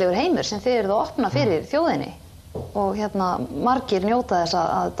alveg yndislegur heimur sem þið eruð að opna fyrir þjóðinni. Og margir njóta þess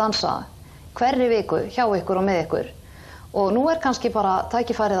að dansa hverri viku hjá ykkur og með ykkur. Og nú kannski bara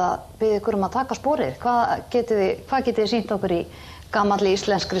tækifærið að biðja ykkur að taka sporið. Hvað getið þið sýnt okkur í gamalli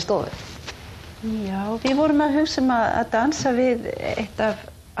íslenskri stofu? Já, við vorum að hugsa að dansa við eitt af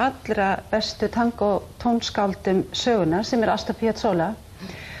allra bestu tango tónskáldum sögunar sem Astor Piazzolla.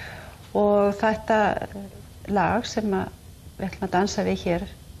 Og þetta lag sem við ætlum að dansa við hér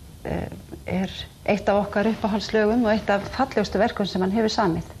eitt af okkar uppáhaldslögum og eitt af fallegustu verkum sem hann hefur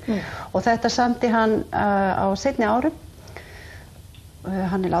samið. Og þetta samdi hann á seinni árum.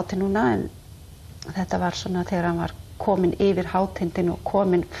 Hann látinn núna en þetta var svona þegar hann var kominn yfir hátindin og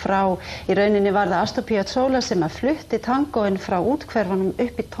kominn frá, í rauninni var það Astor Piazzolla sem flutti tangoinn frá útkverfunum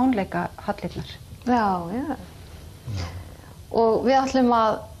upp í tónleikahallirnar. Já. Og við ætlum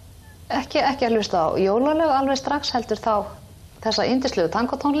ekki að hlusta á jólalög alveg strax heldur þá þessa yndislegu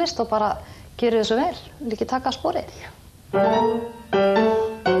tangotónlist og bara gera þessu vel. Vil ekki taka sporið?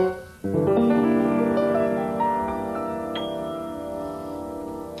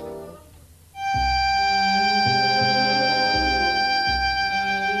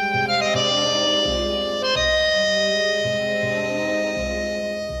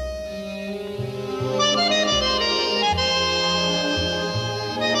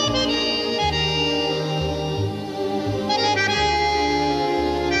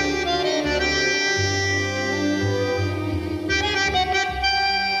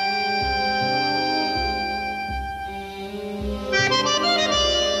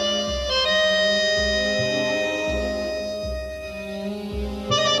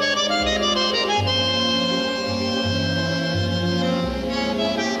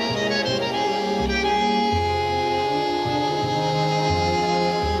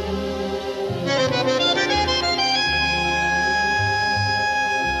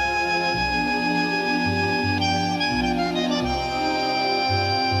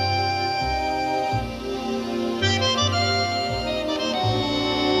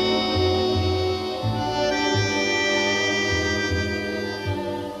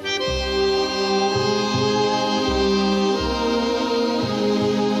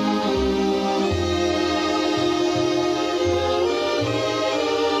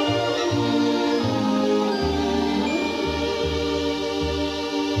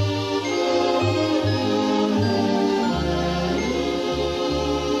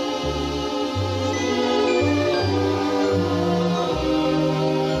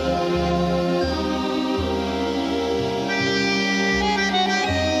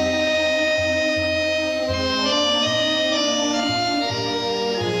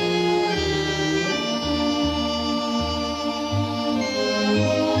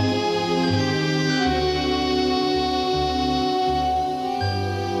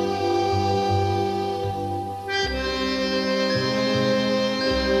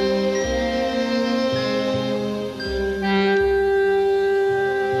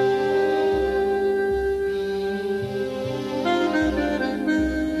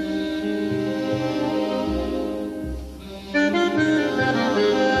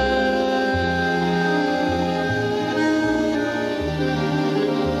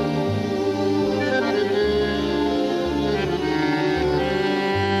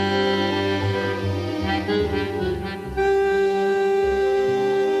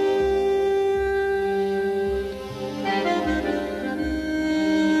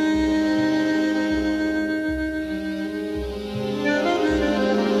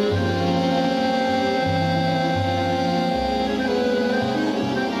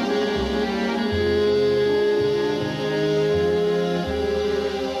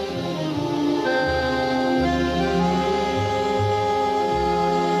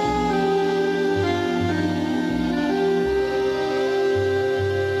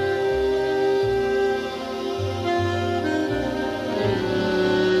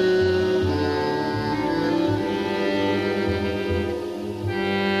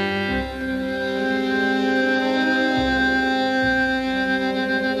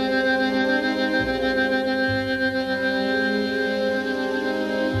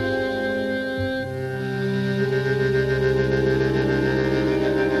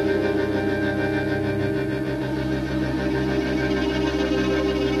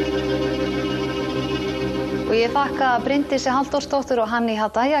 ég þakka Bryndísi Halldórsdóttur og Hanni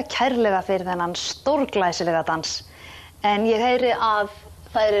Hadaya kærlega fyrir þennan stórglæsilega dans. En ég heyri að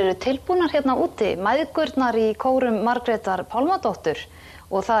þær eru tilbúnar hérna úti, mæðgurnar í kórum Margrétar Pálmadóttur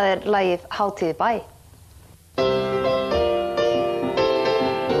og það lagið Hátíð í bæ.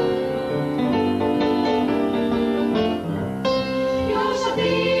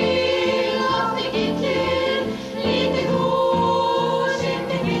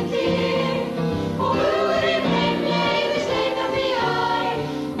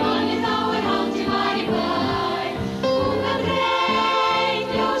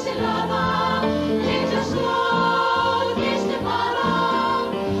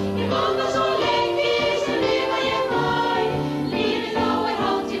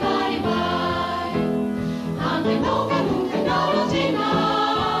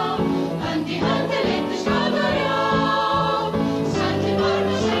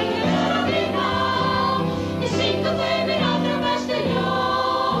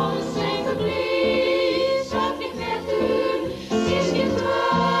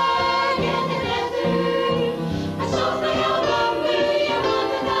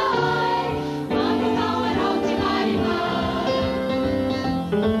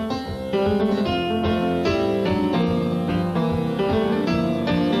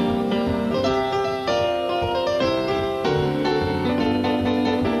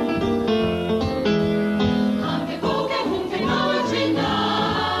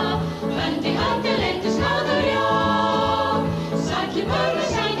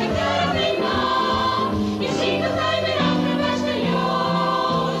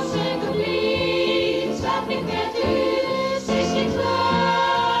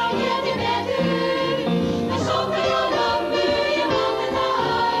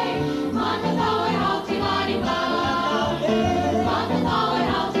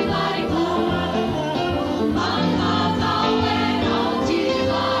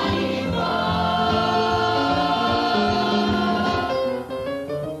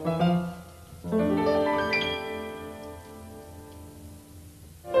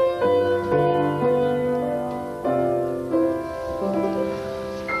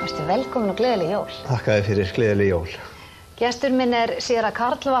 Velkomin og gleðileg jól. Þakka þér fyrir gleðileg jól. Gestur minn Sirrý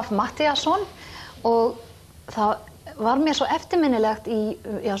Karl Matthíasson og það var mér svo eftirminnilegt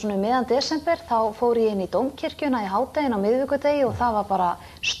svona meðan desember, þá fór ég inn í Dómkirkjuna í hádeginu á miðvikudegi og það var bara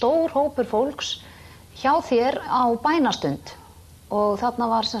stór hópur fólks hjá þér á bænastund og þarna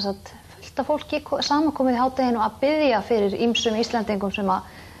var sem sagt fullt af fólki samankomið í hádeginu að biðja fyrir ýmsum Íslendingum sem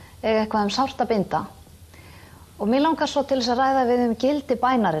eiga eitthvað sárt að binda. Og mér langar svo til þess að ræða við gildi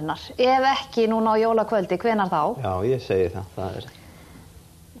bænarinnar, ef ekki núna á jólakvöldi, hvenær þá? Já, ég segi það. Það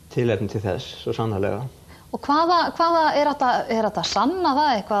tilefni til þess, svo sannarlega. Og hvaða er þetta sanna það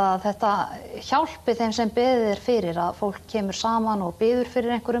eitthvað að þetta hjálpi þeim sem biður fyrir, að fólk kemur saman og biður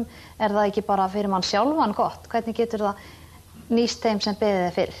fyrir einhverjum? Er það ekki bara fyrir mann sjálfan gott? Hvernig getur það nýst þeim sem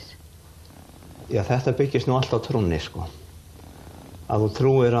biður fyrir? Já, þetta byggist nú allt á trúnni, sko. Að þú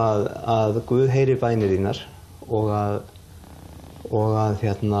trúir að Guð heyri bænir þínar og að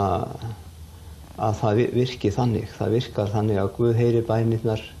það virki þannig. Það virkar þannig að Guð heyri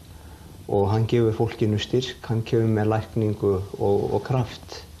bænirnar og hann gefur fólkinu styrk, hann gefur með lækningu og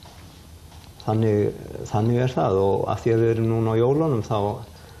kraft. Þannig er það og af því að við erum núna á jólunum þá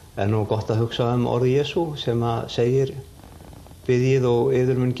er nú gott að hugsa orð Jesú sem að segir biðjið og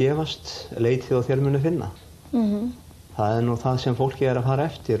yður mun gefast, leitið og þér munu finna. Það er nú það sem fólki er að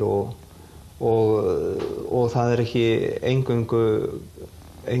fara eftir og það er ekki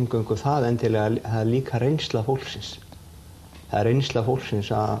eingöngu það endilega, það er líka reynsla fólksins. Það er reynsla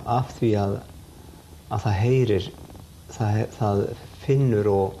fólksins af því að það heyrir, það finnur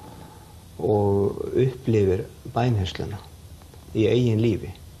og upplifir bænheyrsluna í eigin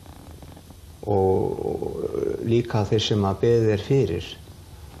lífi. Og líka þeir sem að beðið er fyrir,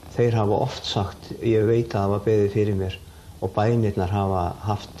 þeir hafa oft sagt, ég veit að hafa beðið fyrir mér og bænirnar hafa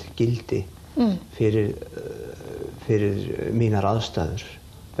haft gildi fyrir mínar aðstæður,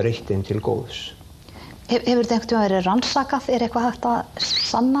 breytt þeim til góðs. Hefur þetta einhvern veginn verið rannsakað? Er eitthvað hægt að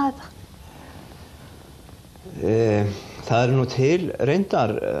sanna þetta? Það er nú til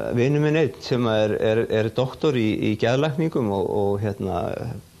reyndar vinur minn einn sem er doktor í geðlækningum og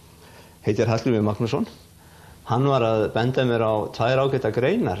heitir Hallgrímur Magnússon. Hann var að benda mér á 2 ágætar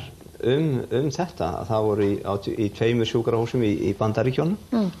greinar þetta. Það voru í 2 sjúkrahúsum í Bandaríkjunum.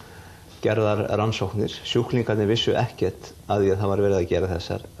 Gerðar rannsóknir. Sjúklingarnir vissu ekkert að því að það var verið að gera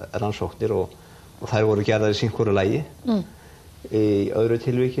þessar rannsóknir og þær voru gerðar í sín hvoru lagi. Í öðru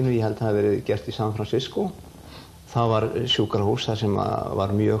tilvikinu, ég held að það hafi verið gert í San Francisco, Það var sjúkrahús þar sem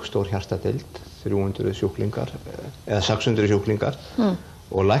var mjög stór hjartadeild, 300 sjúklingar, eða 600 sjúklingar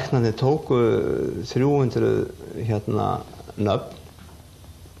og læknarnir tóku 300 nöfn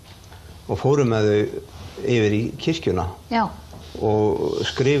og fóru með þau yfir í kirkjuna. Já. Og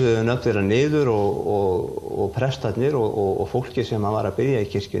skrifuðu nöfn þeirra niður og prestarnir og fólki sem var að biðja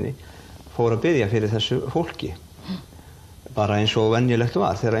í kirkjunni fóru að biðja fyrir þessu fólki. Bara eins og venjulegt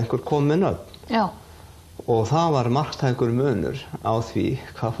var þegar einhver kom með nöfn. Já. Og það var marktækur munur á því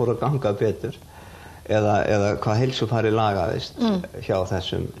hvað fór að ganga betur eða hvað heilsufari lagaðist hjá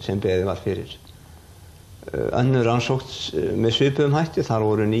þessum sem beðið var fyrir. Önnur rannsókn með svipuðum hætti, þar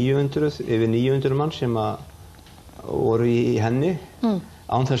voru yfir 900 mann sem voru í henni,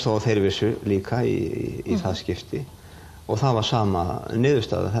 án þess þó að þeir vissu líka í það skipti. Og það var sama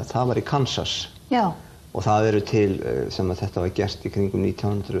niðurstaða, það var í Kansas. Já. Og það eru til sem að þetta var gert í kringum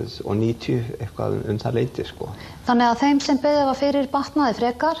 1990, eitthvað það leyti, sko. Þannig að þeim sem beðið var fyrir batnaði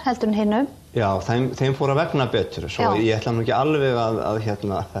frekar, heldur en hinum? Já, þeim fór að vegna betur, svo ég ætla nú ekki alveg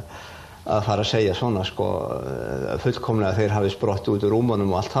að fara að segja svona, sko, fullkomlega þeir hafi sprott út úr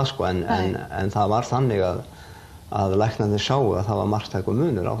rúmunum og allt það, sko, en það var þannig að læknarnir sáu að það var marktækur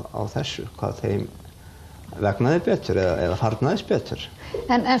munur á þessu, hvað þeim vegnaði betur eða farnaðist betur.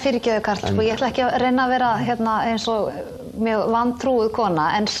 En fyrirgeðu Karl, sko, ég ætla ekki að reyna að vera eins og mjög vantrúuð kona,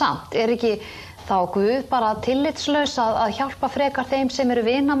 en samt ekki þá Guð bara tillitslaus að hjálpa frekar þeim sem eru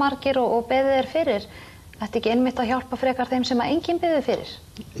vinamargir og beðið er fyrir? Þetta ekki einmitt að hjálpa frekar þeim sem að enginn beðið fyrir?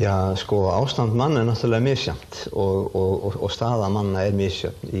 Já, sko, ástand manna er náttúrulega misjafnt og staða manna er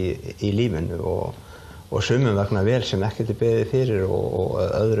misjöfn í lífinu og sumum vegna vel sem ekkert er beðið fyrir og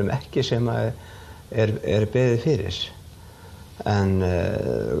öðrum ekki sem er beðið fyrir. En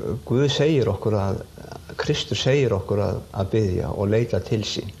Guð segir okkur Kristur segir okkur að biðja og leita til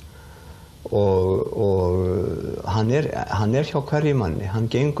sín og hann er hjá hverju manni, hann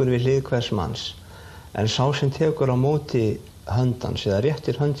gengur við hlið hvers manns, en sá sem tekur á móti hönd hans eða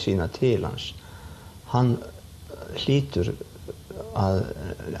réttir hönd sína til hans, hann nýtur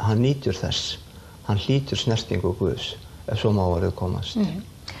þess, hann hlýtur snertingu Guðs, ef svo má orðið komast.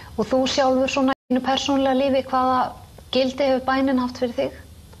 Og þú sjálfur svona í þínu persónulega lífi, hvaða gildi hefur bænin haft fyrir þig?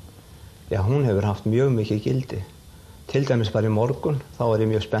 Já, hún hefur haft mjög mikið gildi. Til dæmis bara í morgun, þá er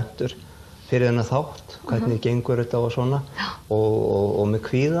ég mjög spenntur fyrir þennan þátt, hvernig gengur þetta og svona, og með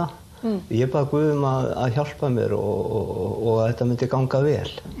kvíða. Ég bað Guð að hjálpa mér og að þetta myndi ganga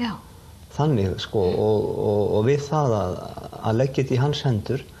vel. Já. Þannig, sko, og við það að leggja þetta í hans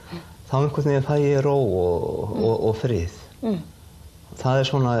hendur, þá einhvern veginn fæ ég ró og frið. Það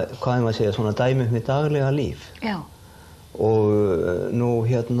er svona, hvað ég maður segja, svona dæmi um mitt daglega líf. Já. Og nú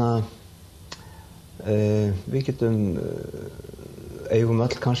við eigum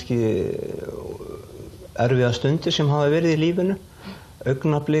öll kannski erfiða stundir sem hafa verið í lífinu,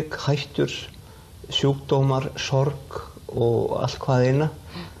 augnablik, hættur, sjúkdómar, sorg og allt hvað eina.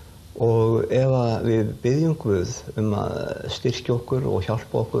 Og ef við biðjum Guð að styrkja okkur og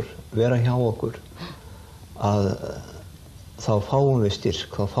hjálpa okkur, vera hjá okkur, þá fáum við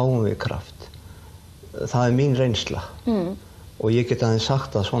styrk, þá fáum við kraft. Það er mín reynsla og ég get aðeins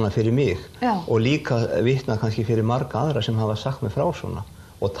sagt það svona fyrir mig. Já. Og líka vitna kannski fyrir marga aðra sem hafa sagt mig frá svona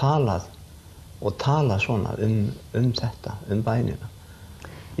og talað svona þetta, bænina.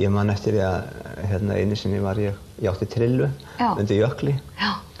 Ég man eftir því að einu sinni ég átti trillu undir jökli.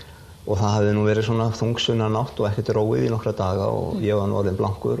 Já. Og það hafði nú verið svona þungsunna nátt og ekkert róið í nokkra daga og ég var orðinn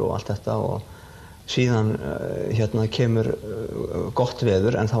blankur og allt þetta og síðan kemur gott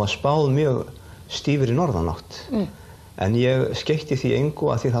veður en það var spáð mjög stífri norðanátt. En ég skeytti því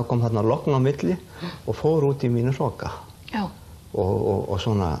engu að því þá kom þarna logn á milli og fór út í mínu hroka. Já. Og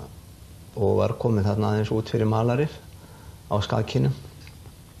svona, og var komin þarna aðeins út fyrir Malarif á Skagkinum.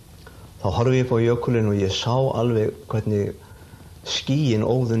 Þá horfi ég upp á jökulinn og ég sá alveg hvernig skýin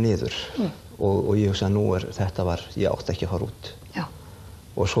óðu niður og ég hugsa að ég átti ekki að fara út. Já.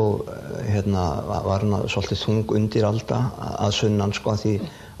 Og svo var hann svolítið þung undir alda að sunnan, sko, því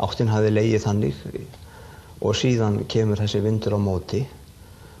áttin hafði legið þannig og síðan kemur þessi vindur á móti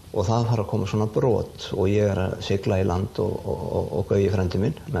og það fara að koma svona brot og ég er að sigla í land og Gauji frændi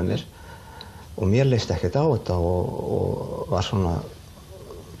minn með mér og mér leist ekkert á þetta og var svona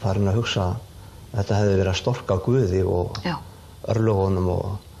farin að hugsa að þetta hefði verið að storka Guði og örlögunum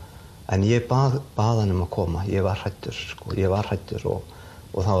en ég bað hann að koma, ég var hræddur, sko,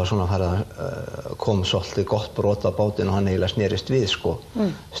 og það var svona farið að kom svolítið gott brot á bátinn og hann eiginlega snerist við, sko.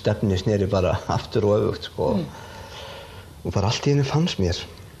 Stefni sneri bara aftur og öfugt, sko. Og bara allt í einu fannst mér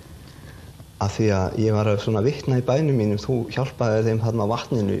Af því að ég var að svona vitna í bænum mínum, þú hjálpaði þeim þarna á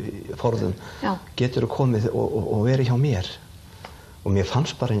vatninu forðum. Já. Geturðu komið og verið hjá mér? Og mér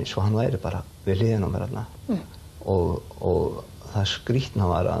fannst bara eins og hann væri bara við hliðina á mér þarna. Og það skrýtna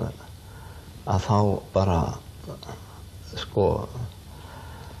var að þá bara, sko,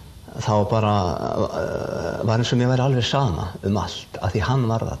 þá bara var eins og mér væri alveg sama allt, af því hann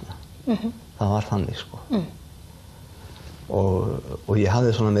var þarna. Það var þannig, sko. Og ég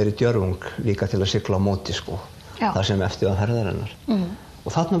hafði svona meiri djörfung líka til að sigla á móti, sko. Já. Það sem eftir var ferðarinnar. Og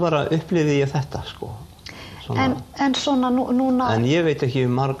þarna bara upplifði ég þetta, sko. En svona núna... En ég veit ekki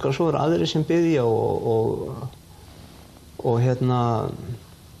margar, svo aðrir sem biðja og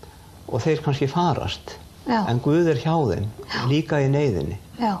þeir kannski farast. Já. En Guð hjá þeim, líka í neyðinni.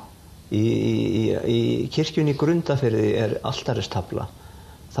 Já. Í kirkjunni í Grundarfirði altaristafla.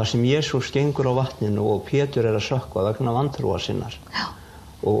 Þar sem Jesús gengur á vatninu og Pétur að sökkva vegna vantrúar sinnar.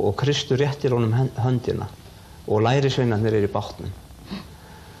 Og Kristur réttir honum höndina og lærisveinarnir í bátnum.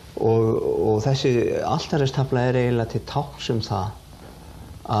 Og þessi altaristafla eiginlega til tákns það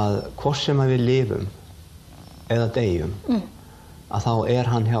að hvort sem við lifum eða deyjum, að þá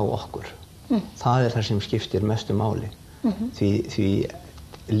hann hjá okkur. Það það sem skiptir mestu máli. Því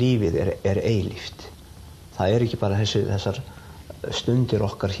lífið eilíft. Það ekki bara þessar stundir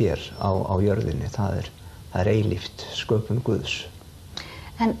okkar hér á jörðinni, það eilíft, sköpun Guðs.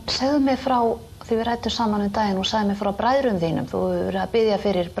 En segðu mig frá, því við rættum saman daginn og segðu mig frá bræðrum þínum. Þú hefur verið að biðja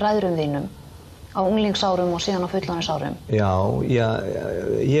fyrir bræðrum þínum á unglingsárum og síðan á fullorðinsárum. Já,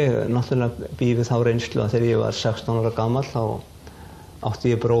 ég náttúrulega bý við þá reynslu að þegar ég var 16 ára gamall þá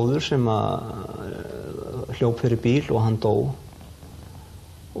átti ég bróður sem hljóp fyrir bíl og hann dó.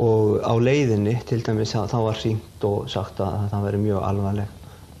 Og á leiðinni, til dæmis, þá var hringt og sagt að það væri mjög alvarleg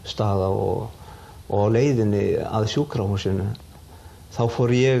staða og á leiðinni að sjúkrahúsinu þá fór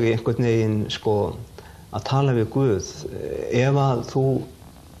ég einhvern veginn, sko, að tala við Guð. Ef að þú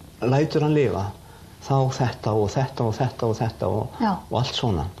lætur hann lifa, þá þetta og þetta og þetta og þetta og allt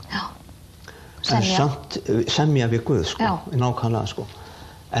svona. Já. En samt semja við Guð, sko, nákvæmlega, sko.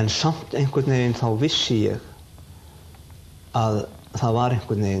 En samt einhvern veginn þá vissi ég að það var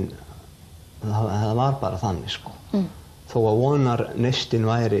einhvern veginn, það var bara þannig, sko. Þó að vonar neistin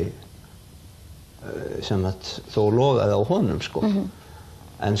væri sem að þó logaði á honum, sko.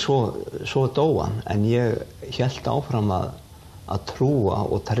 En svo dó hann, en ég hélt áfram að trúa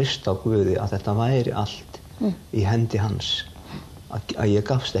og treysta á Guði að þetta væri allt í hendi hans. Að ég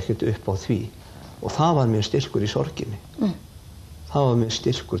gafst ekkert upp á því. Og það var mér styrkur í sorginni. Það var mér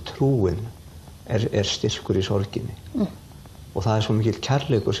styrkur, trúin styrkur í sorginni. Og það svo mikill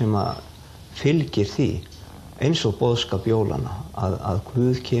kærleikur sem að fylgir því, eins og boðskap jólanna, að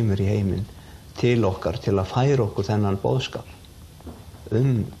Guð kemur í heiminn til okkar til að færa okkur þennan boðskap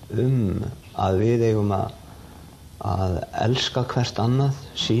að við eigum að elska hvert annað,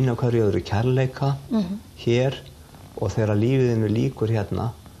 sýna hverju öðru kærleika hér, og þegar lífiðinu lýkur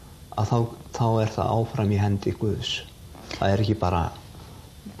hérna, að þá það áfram í hendi Guðs. Það ekki bara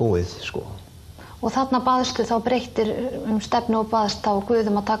búið, sko. Og þarna baðstu þá breyttir stefnu og baðst þá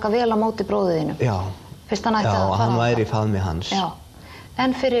Guðum að taka vel á móti bróður þínum. Já. Fyrst hann ætti að fara. Já, hann væri í faðmi hans. Já.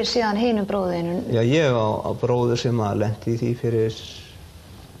 En fyrir síðan hinum bróður þínum? Já, ég á bróður sem lenti í því fyrir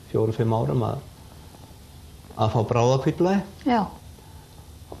 4-5 árum að fá bráðakvítblæði. Já.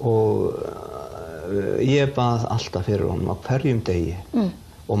 Og ég bað alltaf fyrir honum á hverjum degi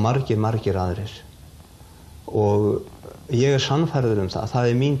og margir aðrir. Og ég sannfærður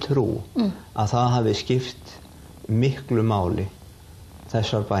það mín trú að það hafi skipt miklu máli,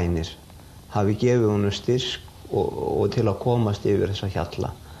 þessar bænir, hafi gefið honum styrk og til að komast yfir þessa hjalla,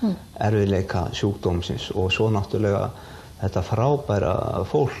 erfiðleika sjúkdómsins og svo náttúrulega þetta frábæra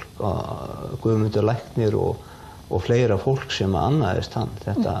fólk, Guðmundur læknir og fleira fólk sem annaðist hann.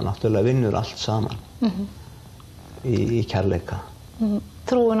 Þetta náttúrulega vinnur allt saman í kærleika.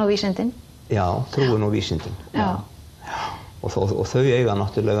 Trúin og vísindin? Já, trúin og vísindin. Já. Og þau eiga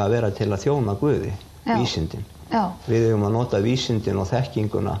náttúrulega að vera til að þjóna Guði, vísindin. Já. Við eigum að nota vísindin og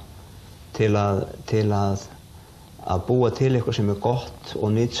þekkinguna til að búa til eitthvað sem gott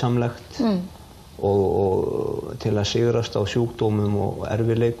og nytsamlegt og til að sigrast á sjúkdómum og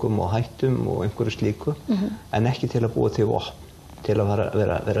erfiðleikum og hættum og einhverju slíku, en ekki til að búa til vopn, til að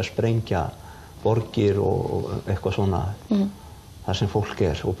vera að sprengja borgir og eitthvað svona, þar sem fólk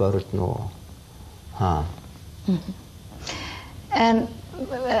og börn og En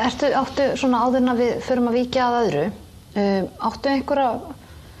áttu svona áður en við förum að víkja að öðru, áttu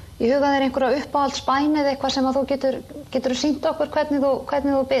í huga þér einhverja uppáhaldsbæn eða eitthvað sem að þú getur sýnt okkur hvernig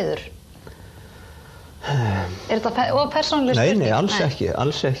þú biður? Er þetta of persónuleg spurning? Nei, alls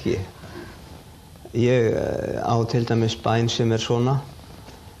ekki. Ég á til dæmis bæn sem svona,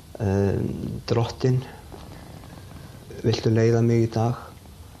 Drottinn, viltu leiða mig í dag,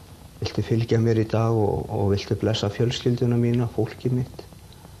 viltu fylgja mér í dag og viltu blessa fjölskylduna mína, fólkið mitt.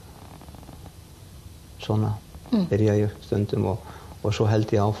 Svona byrja ég stundum og svo held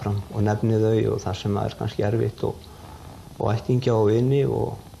ég áfram og nefni þau og það sem er kannski erfitt og ættingja og vini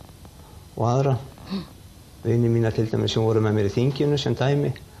og aðra. Vini mína til dæmis sem voru með mér í þinginu sem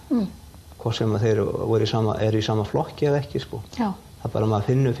dæmi, hvort sem að þeir eru í sama flokki eða ekki, sko. Já. Það bara maður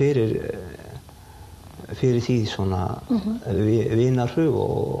finnur fyrir því svona vinarhug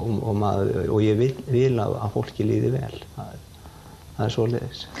og ég vil að fólki líði vel. Það er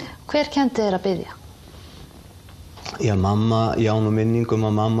svoleiðis. Hver kenndi þér að biðja? Já, mamma, ég á nú minningum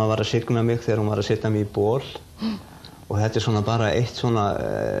að mamma var að signa mig þegar hún var að setja mig í ból. Og þetta er svona bara eitt svona,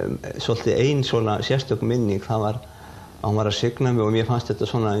 svolítið ein svona sérstök minning, það var að hún var að signa mig og mér fannst þetta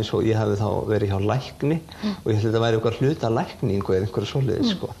svona eins og ég hefði þá verið hjá lækni og ég held að þetta væri eitthvað hluta lækningu eða einhverju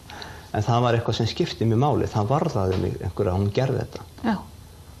svoleiðis, sko. En það var eitthvað sem skipti mig máli, það varðaði mig einhverju að hún gerði þetta. Já.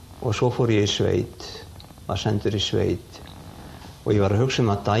 Og svo fór ég í sveit, var sendur í sveit og ég var að hugsa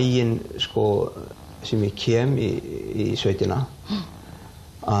að daginn, sko, sem ég kem í sveitina,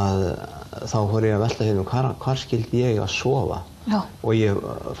 að þá fór ég að velta hérna hvar skildi ég að sofa. Já. Og ég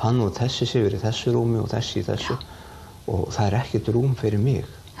fann nú þessi sefur í þessu rúmi og þessi í þessu. Já. Og það er ekkert rúm fyrir mig.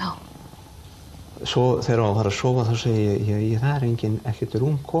 Já. Svo þegar ég var að sofa þá segi ég það er ekkert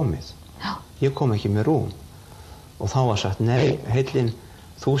rúm komið. Já. Ég kom ekki með rúm. Og þá var sagt, nei, heillin,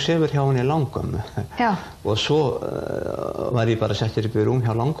 þú sefur hjá henni langömmu. Já. Og svo var ég bara settur upp í rúm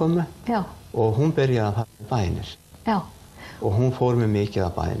hjá langömmu. Já. Og hún byrjaði að fara með bænir. Já. Og hún fór með mikið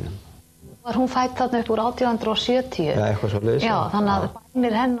af bænum. Var hún fædd þarna upp úr 1870? Já, eitthvað svoleiðis. Já, þannig að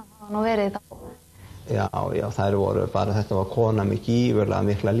bænir hennar hafa nú verið þá. Já, þær voru bara, þetta var kona með gífurlega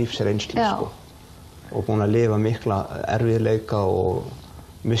mikla lífsreynslu, sko. Og búin að lifa mikla erfiðleika og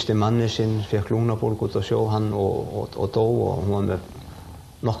missti manni sinn, fekk lungnabólgu út á sjó hann og dó og hún var með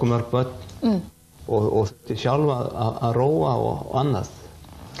nokkuð mörg börn og þurfti sjálf að róa og annað.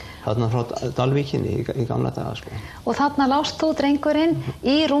 Þarna frá Dalvíkinni í gamla daga, sko. Og þarna lást þú, drengurinn,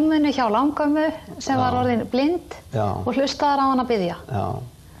 í rúminu hjá langömmu sem var orðin blind og hlustaðir á hann að biðja. Já.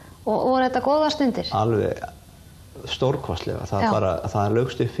 Og voru þetta góðar stundir? Alveg stórkostlega. Það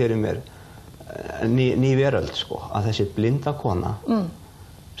laugst upp fyrir mér ný veröld, sko, að þessi blinda kona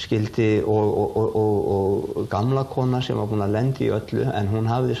skildi og gamla kona sem var búin að lenda í öllu, en hún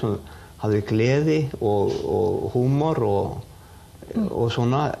hafði gleði og húmor og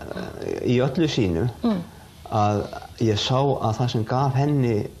svona í öllu sínu, að ég sá að það sem gaf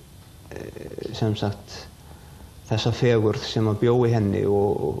henni sem sagt þessa fegurð sem að bjó í henni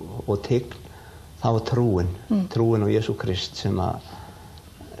og tign, það var trúin á Jesú Krist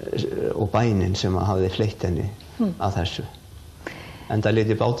og bænin sem að hafði fleytt henni að þessu. Enda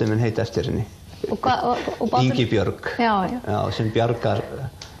liti bátinn minn heita eftir henni. Ingi Björg, sem bjargar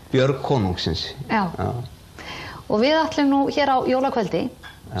Björg konungsins. Já. Og við ætlum nú hér á jólakvöldi,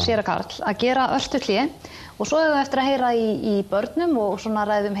 séra Karl, að gera örstutt hlé og svo hefur við eftir að heyra í börnum og svona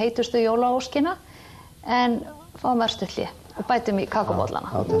ræðum heitustu jólaóskina, en fáum örstutt hlé og bætum í kakóbollana.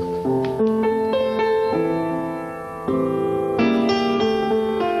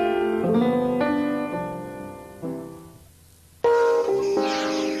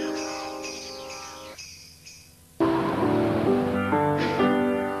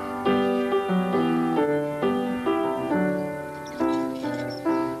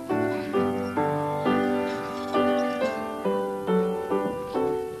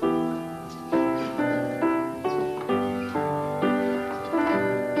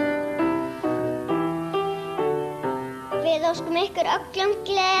 Við óskum ykkur öllum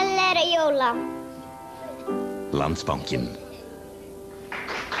gleðilegra jóla. Landsbankinn.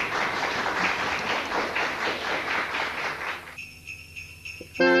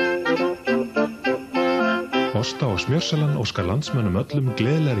 Osta og smjörsalan óskar landsmönnum öllum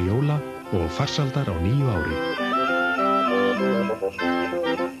gleðilegri jóla og farsaldar á nýju ári.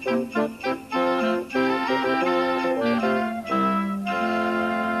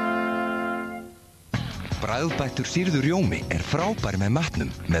 Bragðbættur sýrður rjómi er frábær með matnum,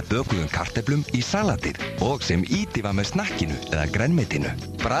 með bökuðum kartöflum í salatið og sem ítifa með snakkinu eða grænmetinu.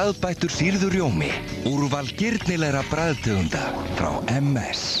 Bragðbættur sýrður rjómi, úrval girnilegra bragðtegunda frá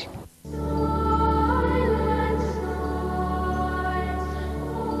MS.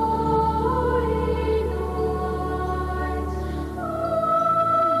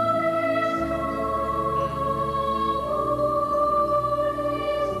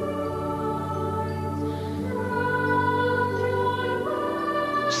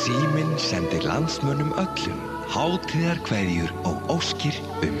 Síminn sendir landsmönnum öllum hátíðarkveðjur og óskir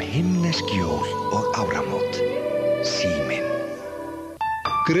himnesk jól og áramót. Síminn.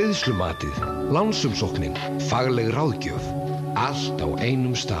 Greiðslumatið, lánsumsóknin, fagleg ráðgjöf. Allt á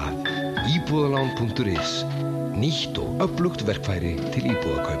einum stað. Íbúðalán.is. Nýtt og öflugt verkfæri til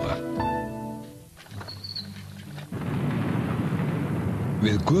íbúðakaupa.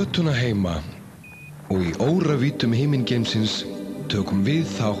 Við götuna heima og í óravítum himingeimsins tökum við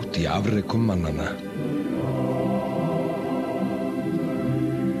þátt í afrekum mannanna.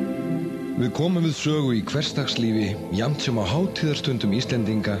 Við komum við sögu í hversdagslífi jafnt sem á hátíðarstundum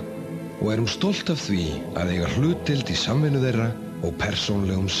Íslendinga og erum stolt af því að eiga hlutdeild í samvinnu þeirra og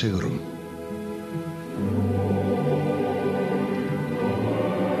persónlegum sigrum.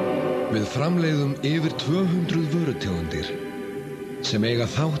 Við framleiðum yfir 200 vörutegundir sem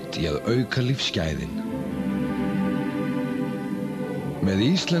eiga þátt í að auka lífsgæðin. Með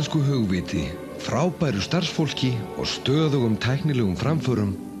íslensku hugviti, frábæru starfsfólki og stöðugum tæknilegum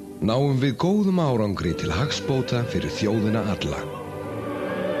framförum náum við góðum árangri til hagsbóta fyrir þjóðina alla.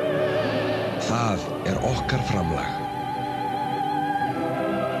 Það okkar framlag.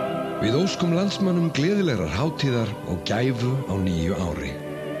 Við óskum landsmönnum gleðilegrar hátíðar og gæfu á nýju ári.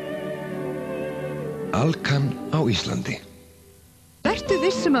 Alkan á Íslandi. Vertu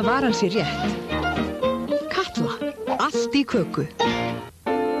vissum að varan sé rétt. Katla, allt í köku.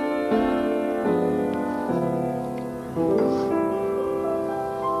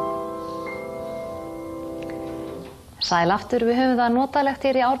 Sæl aftur, við höfum það notalegt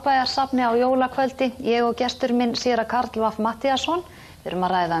hér í Árbæjarsafni á jólakvöldi. Ég og gestur minn Sirrý Matthíasson. Við erum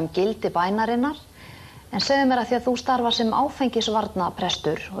að ræða gildi bænarinnar. En segðu mér að því að þú starfar sem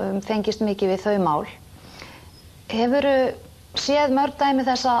áfengisvarnaprestur og fengist mikið við þau mál. Hefurðu séð mörg dæmi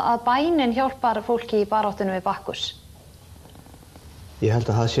þess að bænin hjálpar fólki í baráttunum við Bakkus? Ég held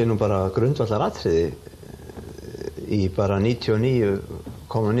að það sé nú bara grundvallaratriði í bara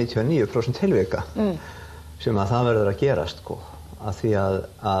 99,99% tilvika. Sem að það verður að gerast, sko. Af því að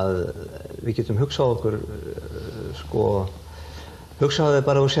við getum hugsað okkur, sko, hugsaðu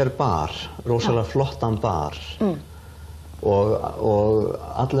bara úr sér bar, rosalega flottan bar. Og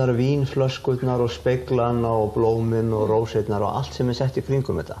allar vínflöskurnar og speglana og blómin og rósirnar og allt sem sett í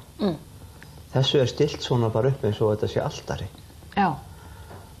kringum þetta. Þessu stilt svona bara upp eins og þetta sé altari. Já.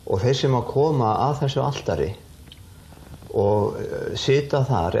 Og þeir sem að koma að þessu altari og sita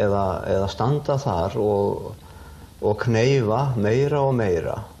þar eða standa þar og kneifa meira og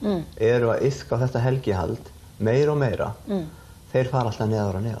meira, eru að iðka þetta helgihald meira og meira, þeir fara alltaf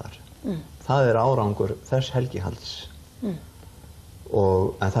neðar og neðar. Það árangur þess helgihalds.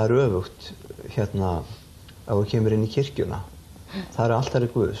 En það öfugt hérna ef þú kemur inn í kirkjuna. Það altari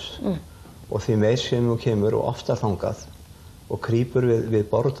Guðs. Og því meir sem þú kemur og oftar þangað og krýpur við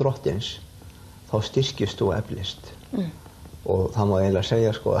borð Drottins, þá styrkist þú og eflist. Og það má eiginlega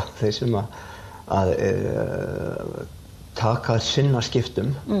segja, sko, að þeir sem að taka sinnaskiptum,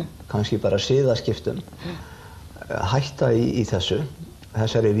 kannski bara siðaskiptum, hætta í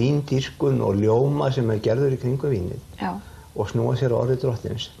þessari víndýrkun og ljóma sem gerður í kringum vínið og snúa sér á orði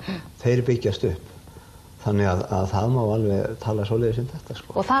Drottins, þeir byggjast upp. Þannig að það má alveg tala svoleiðis þetta,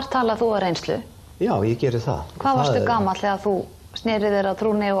 sko. Og þar talað þú að reynslu? Já, ég geri það. Hvað varstu gamall þegar þú snerið þér að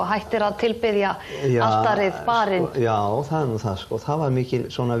trúni og hættir að tilbiðja altarið, barinn? Já, það nú það, sko. Það var mikil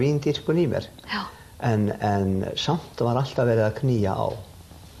svona víndýrkun í mér. Já. En samt var alltaf verið að knýja á.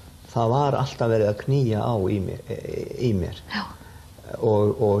 Það var alltaf verið að knýja á í mér. Já.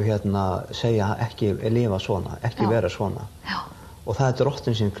 Og hérna segja ekki lifa svona, ekki vera svona. Já. Og það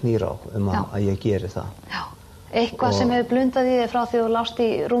Drottinn sem knýr á að ég geri það. Já. Eitthvað sem hefur blundað í þig frá því þú lást í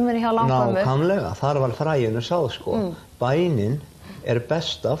rúminu hjá langömmu? Nákvæmlega, þar var fræinu sáð, sko. Bænin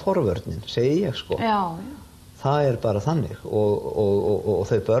besta forvörnin, segi ég, sko. Já. Það bara þannig. Og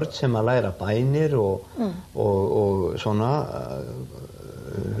þau börn sem að læra bænir og svona,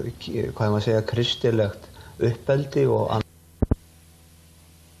 hvað maður segja, kristilegt uppeldi og annað.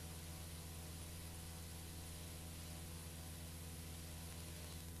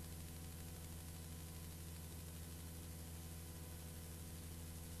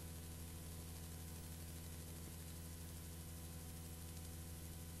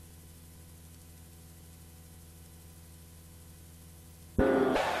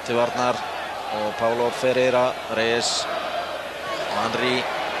 Til varnar og Paulo Ferreira, Reyes og Henry.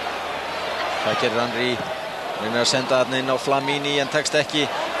 Hvað gerir Henry? Reynir að senda þarna inn á Flamini en tekst ekki.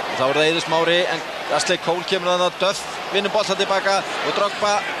 Og þá það Eiður Smári en Ashley Cole kemur þarna, Duff vinnur bolta tilbaka og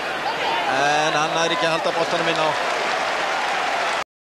Drogba. En hann ekki að halda boltanum inn á.